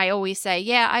terms. And I always say,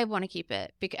 yeah, I want to keep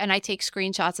it. And I take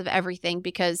screenshots of everything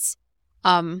because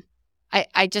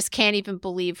I just can't even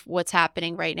believe what's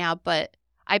happening right now. But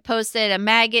I posted a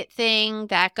maggot thing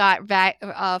that got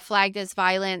flagged as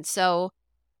violent. So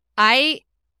I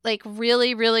like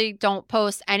really, really don't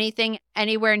post anything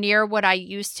anywhere near what I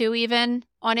used to even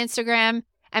on Instagram.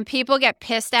 And people get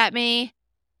pissed at me,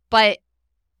 but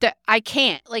I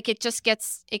can't. Like it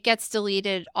gets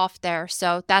deleted off there.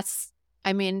 So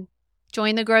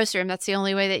join the gross room. That's the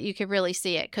only way that you could really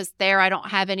see it, because there I don't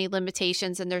have any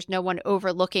limitations and there's no one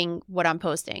overlooking what I'm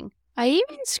posting. I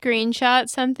even screenshot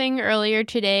something earlier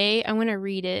today. I'm going to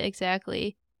read it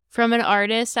exactly. From an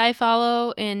artist I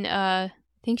follow in, I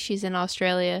think she's in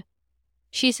Australia.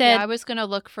 She said... Yeah, I was going to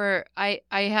look for... I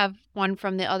have one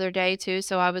from the other day too,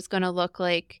 so I was going to look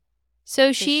like... So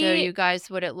to show you guys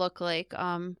what it looked like.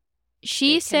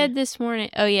 She said this morning...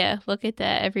 Oh yeah, look at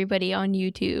that, everybody on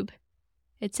YouTube.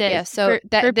 It says, yeah, so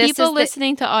for people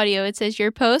listening to audio, it says,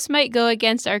 your post might go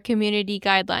against our community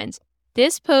guidelines.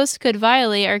 This post could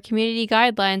violate our community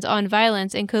guidelines on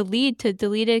violence and could lead to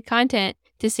deleted content,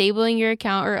 disabling your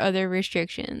account, or other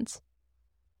restrictions.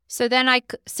 So then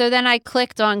I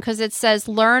clicked on, because it says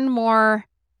learn more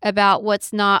about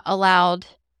what's not allowed.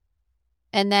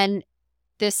 And then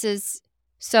this is,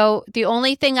 so the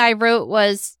only thing I wrote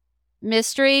was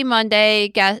Mystery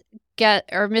Monday,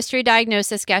 or mystery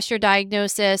diagnosis, guess your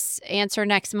diagnosis, answer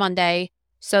next Monday.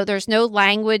 So there's no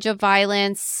language of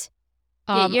violence.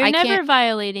 Yeah, you're never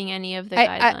violating any of the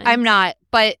guidelines. I'm not.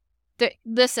 But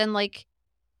listen, like,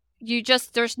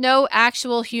 there's no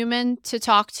actual human to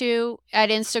talk to at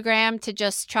Instagram to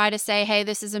just try to say, hey,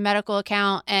 this is a medical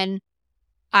account and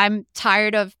I'm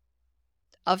tired of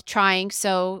trying.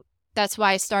 So that's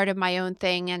why I started my own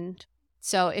thing. And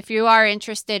so if you are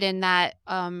interested in that,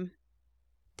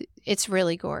 it's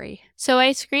really gory. So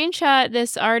I screenshot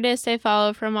this artist I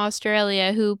follow from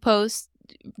Australia who posts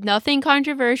nothing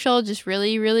controversial, just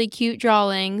really, really cute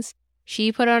drawings.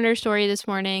 She put on her story this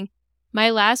morning, my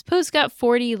last post got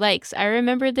 40 likes. I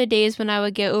remember the days when I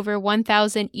would get over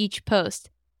 1,000 each post.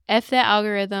 F the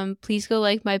algorithm, please go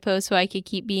like my post so I could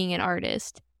keep being an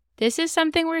artist. This is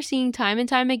something we're seeing time and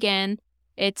time again.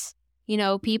 It's,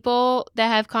 people that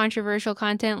have controversial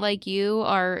content like you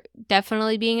are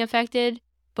definitely being affected,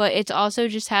 but it's also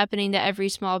just happening to every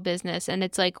small business. And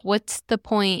it's like, what's the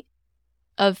point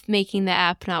of making the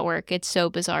app not work? It's so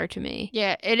bizarre to me.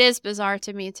 Yeah, it is bizarre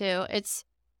to me too.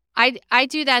 I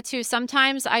do that too.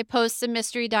 Sometimes I post a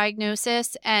mystery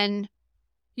diagnosis and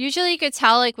usually you could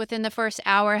tell like within the first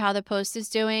hour how the post is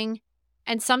doing.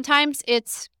 And sometimes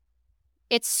it's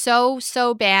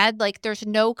so bad, like there's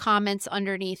no comments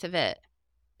underneath of it.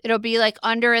 It'll be like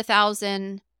under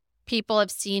 1,000 people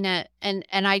have seen it. And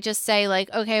I just say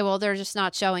like, okay, well, they're just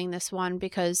not showing this one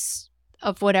because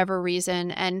of whatever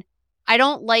reason. And I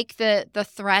don't like the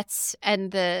threats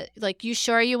and the, like, you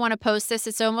sure you want to post this?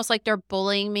 It's almost like they're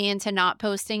bullying me into not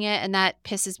posting it. And that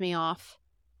pisses me off.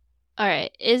 All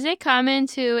right. Is it common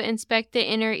to inspect the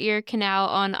inner ear canal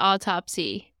on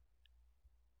autopsy?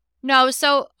 No.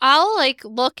 So I'll like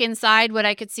look inside what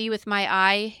I could see with my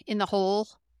eye in the hole.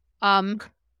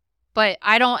 But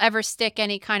I don't ever stick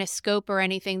any kind of scope or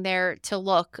anything there to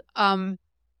look.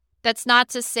 That's not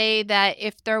to say that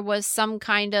if there was some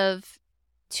kind of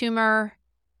tumor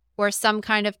or some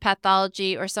kind of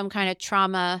pathology or some kind of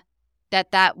trauma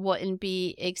that wouldn't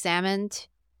be examined.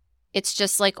 It's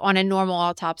just like on a normal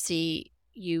autopsy,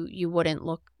 you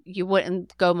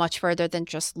wouldn't go much further than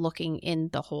just looking in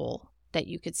the hole that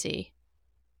you could see.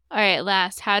 All right,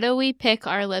 last, how do we pick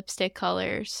our lipstick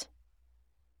colors?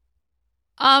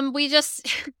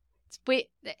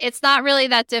 It's not really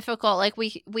that difficult. Like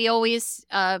we always,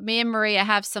 me and Maria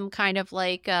have some kind of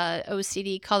like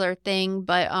OCD color thing,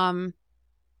 but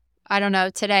I don't know.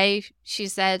 Today she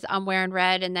says I'm wearing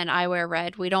red and then I wear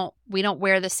red. We don't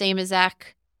wear the same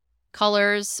exact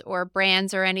colors or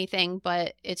brands or anything,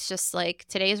 but it's just like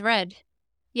today's red.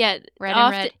 Yeah, red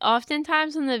and red.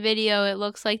 Oftentimes in the video it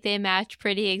looks like they match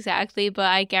pretty exactly, but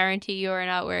I guarantee you are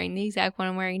not wearing the exact one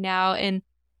I'm wearing now. And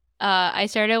I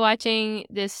started watching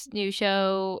this new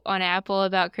show on Apple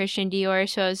about Christian Dior,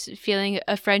 so I was feeling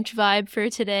a French vibe for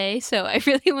today. So I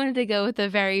really wanted to go with a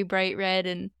very bright red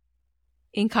and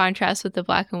in contrast with the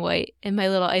black and white and my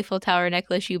little Eiffel Tower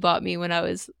necklace you bought me when I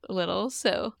was little.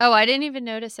 So I didn't even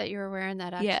notice that you were wearing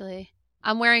that actually. Yeah.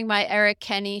 I'm wearing my Eric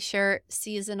Kenny shirt,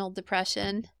 Seasonal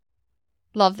Depression.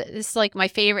 Love it. This is like my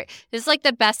favorite. This is like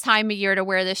the best time of year to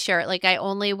wear this shirt. Like I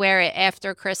only wear it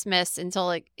after Christmas until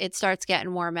like it starts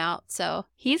getting warm out. So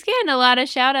he's getting a lot of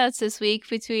shout outs this week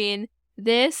between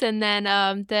this and then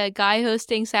the guy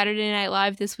hosting Saturday Night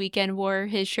Live this weekend wore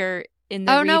his shirt in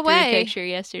the no way. picture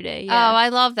yesterday. Yeah. Oh, I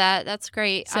love that. That's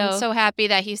great. I'm so happy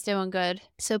that he's doing good.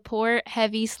 Support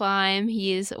Heavy Slime.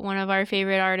 He is one of our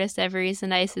favorite artists ever. He's the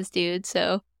nicest dude.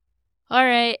 So All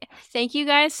right. Thank you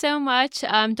guys so much.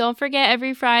 Don't forget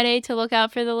every Friday to look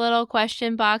out for the little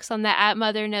question box on the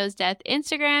 @MotherKnowsDeath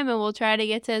Instagram, and we'll try to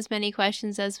get to as many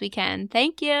questions as we can.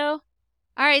 Thank you. All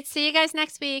right. See you guys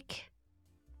next week.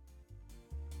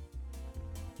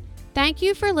 Thank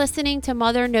you for listening to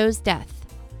Mother Knows Death.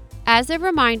 As a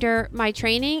reminder, my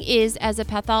training is as a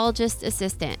pathologist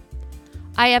assistant.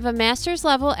 I have a master's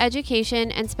level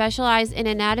education and specialize in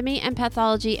anatomy and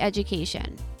pathology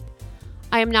education.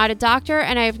 I am not a doctor,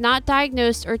 and I have not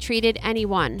diagnosed or treated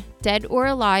anyone, dead or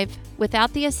alive,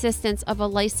 without the assistance of a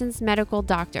licensed medical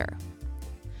doctor.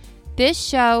 This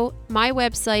show, my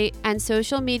website, and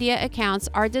social media accounts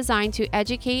are designed to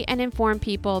educate and inform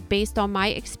people based on my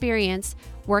experience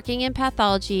working in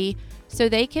pathology so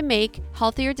they can make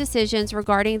healthier decisions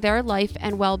regarding their life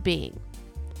and well-being.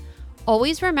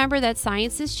 Always remember that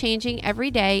science is changing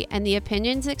every day, and the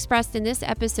opinions expressed in this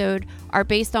episode are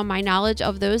based on my knowledge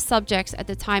of those subjects at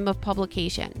the time of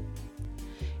publication.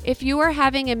 If you are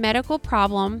having a medical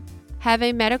problem, have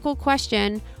a medical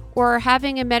question, or are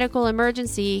having a medical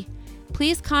emergency,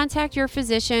 please contact your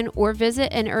physician or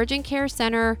visit an urgent care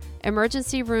center,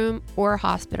 emergency room, or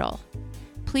hospital.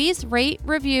 Please rate,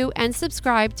 review, and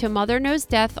subscribe to Mother Knows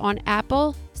Death on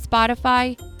Apple,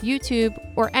 Spotify, YouTube,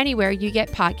 or anywhere you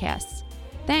get podcasts.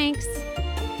 Thanks.